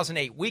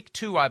 2008, week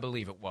 2, I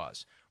believe it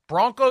was.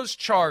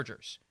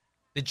 Broncos-Chargers,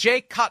 the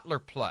Jay Cutler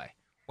play,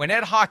 when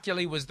Ed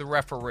Hockley was the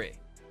referee.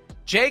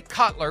 Jay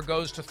Cutler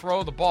goes to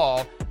throw the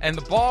ball, and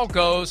the ball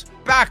goes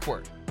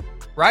backward,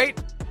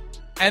 right?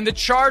 And the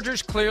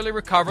Chargers clearly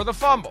recover the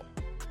fumble,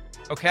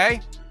 okay?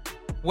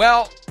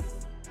 Well,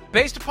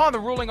 based upon the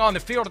ruling on the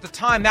field at the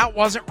time, that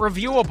wasn't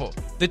reviewable.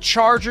 The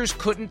Chargers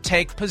couldn't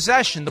take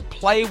possession. The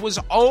play was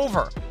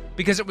over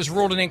because it was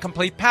ruled an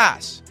incomplete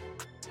pass.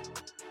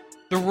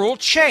 The rule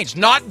changed,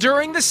 not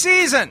during the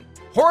season.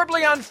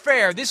 Horribly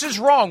unfair. This is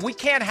wrong. We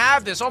can't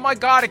have this. Oh, my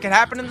God, it could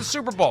happen in the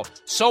Super Bowl.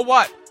 So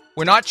what?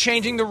 We're not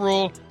changing the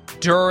rule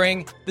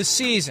during the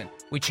season.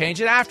 We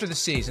change it after the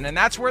season, and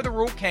that's where the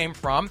rule came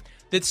from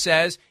that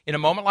says in a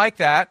moment like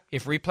that,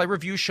 if replay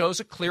review shows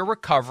a clear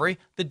recovery,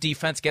 the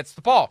defense gets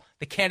the ball.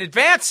 They can't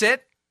advance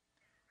it,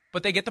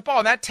 but they get the ball.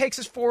 And that takes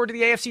us forward to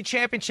the AFC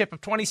Championship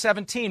of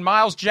 2017.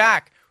 Myles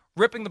Jack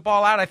ripping the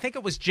ball out. I think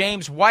it was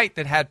James White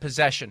that had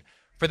possession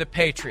for the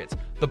Patriots.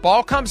 The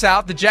ball comes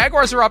out. The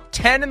Jaguars are up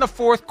 10 in the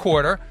fourth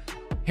quarter.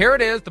 Here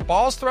it is. The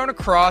ball's thrown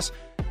across.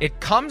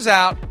 It comes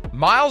out.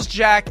 Myles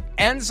Jack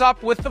ends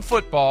up with the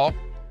football,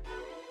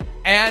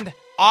 and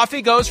off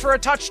he goes for a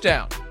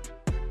touchdown.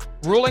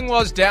 Ruling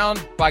was down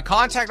by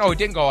contact. Oh, he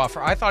didn't go off.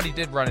 I thought he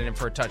did run it in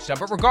for a touchdown.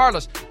 But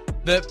regardless,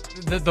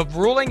 the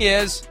ruling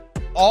is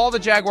all the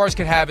Jaguars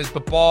can have is the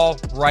ball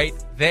right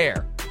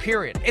there,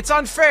 period. It's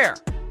unfair.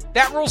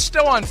 That rule's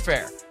still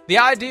unfair. The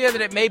idea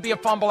that it may be a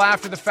fumble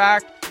after the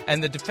fact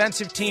and the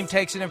defensive team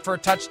takes it in for a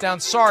touchdown,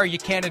 sorry, you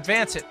can't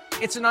advance it.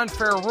 It's an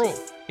unfair rule.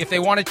 If they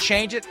want to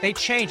change it, they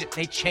change it.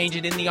 They change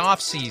it in the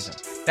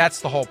offseason. That's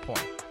the whole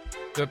point.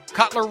 The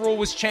Cutler rule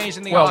was changed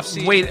in the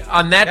offseason. Wait,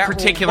 on that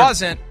particular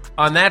wasn't.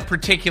 On that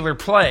particular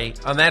play,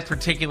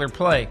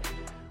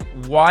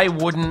 why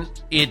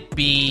wouldn't it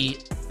be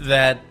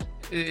that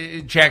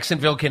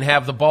Jacksonville can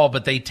have the ball,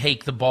 but they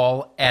take the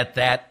ball at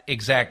that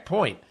exact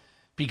point?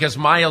 Because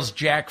Myles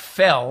Jack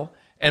fell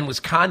and was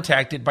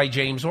contacted by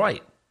James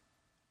White.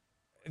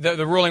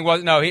 The ruling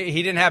was, no,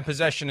 he didn't have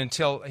possession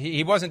until,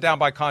 he wasn't down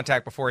by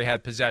contact before he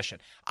had possession.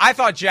 I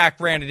thought Jack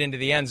ran it into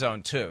the end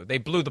zone too. They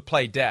blew the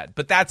play dead,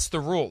 but that's the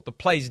rule. The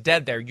play's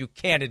dead there. You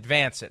can't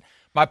advance it.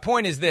 My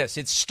point is this,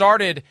 it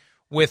started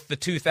with the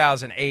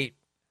 2008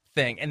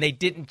 thing, and they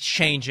didn't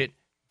change it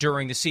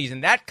during the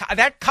season. That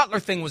Cutler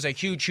thing was a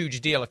huge,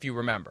 huge deal, if you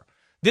remember.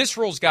 This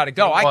rule's got to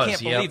go. I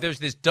can't believe there's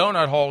this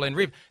donut hole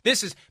in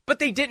but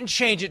they didn't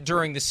change it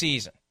during the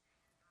season.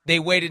 They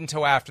waited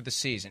until after the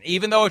season.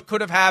 Even though it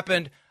could have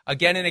happened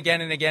again and again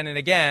and again and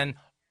again,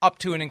 up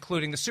to and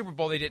including the Super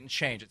Bowl, they didn't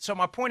change it. So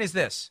my point is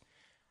this.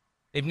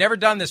 They've never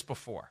done this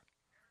before.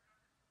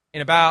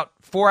 In about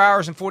 3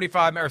 hours and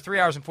 45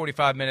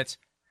 minutes,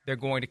 they're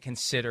going to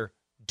consider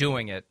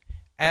doing it.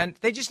 And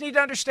they just need to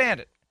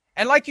understand it.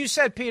 And like you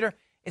said, Peter,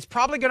 it's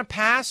probably going to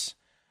pass.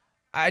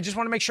 I just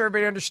want to make sure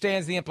everybody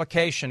understands the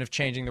implication of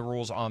changing the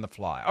rules on the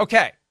fly.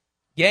 Okay,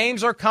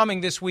 games are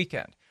coming this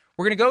weekend.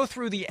 We're going to go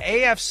through the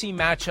AFC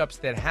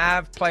matchups that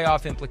have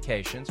playoff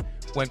implications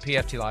when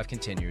PFT Live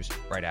continues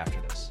right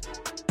after this.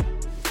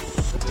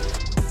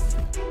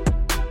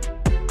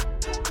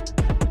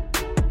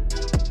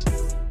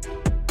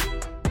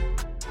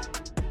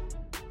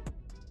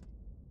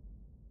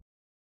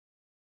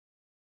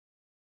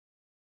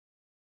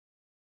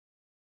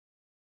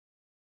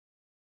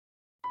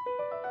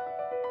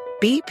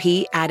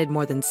 BP added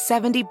more than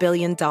 $70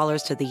 billion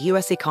to the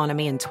U.S.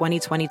 economy in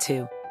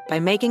 2022 by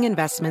making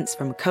investments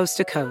from coast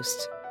to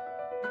coast.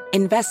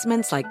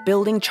 Investments like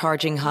building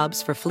charging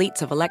hubs for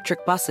fleets of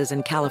electric buses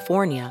in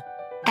California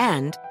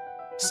and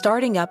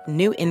starting up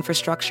new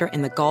infrastructure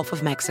in the Gulf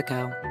of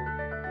Mexico.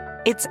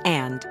 It's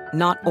and,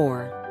 not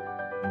or.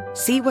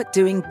 See what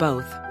doing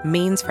both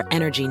means for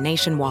energy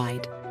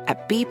nationwide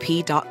at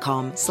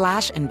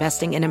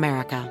bp.com/investing in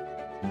America.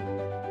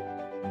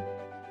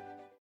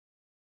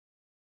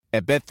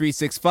 At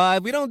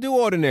Bet365, we don't do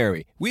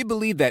ordinary. We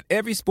believe that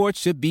every sport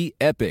should be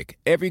epic.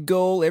 Every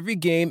goal, every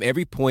game,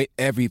 every point,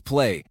 every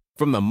play.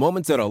 From the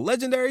moments that are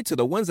legendary to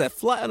the ones that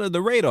fly under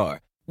the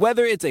radar.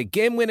 Whether it's a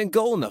game-winning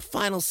goal in the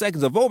final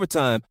seconds of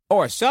overtime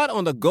or a shot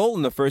on the goal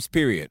in the first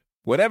period.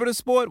 Whatever the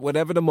sport,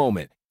 whatever the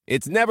moment.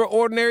 It's never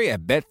ordinary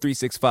at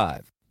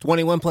Bet365.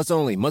 21 plus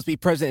only. Must be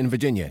present in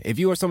Virginia. If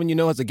you or someone you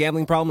know has a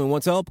gambling problem and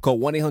wants help, call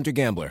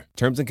 1-800-GAMBLER.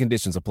 Terms and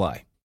conditions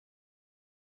apply.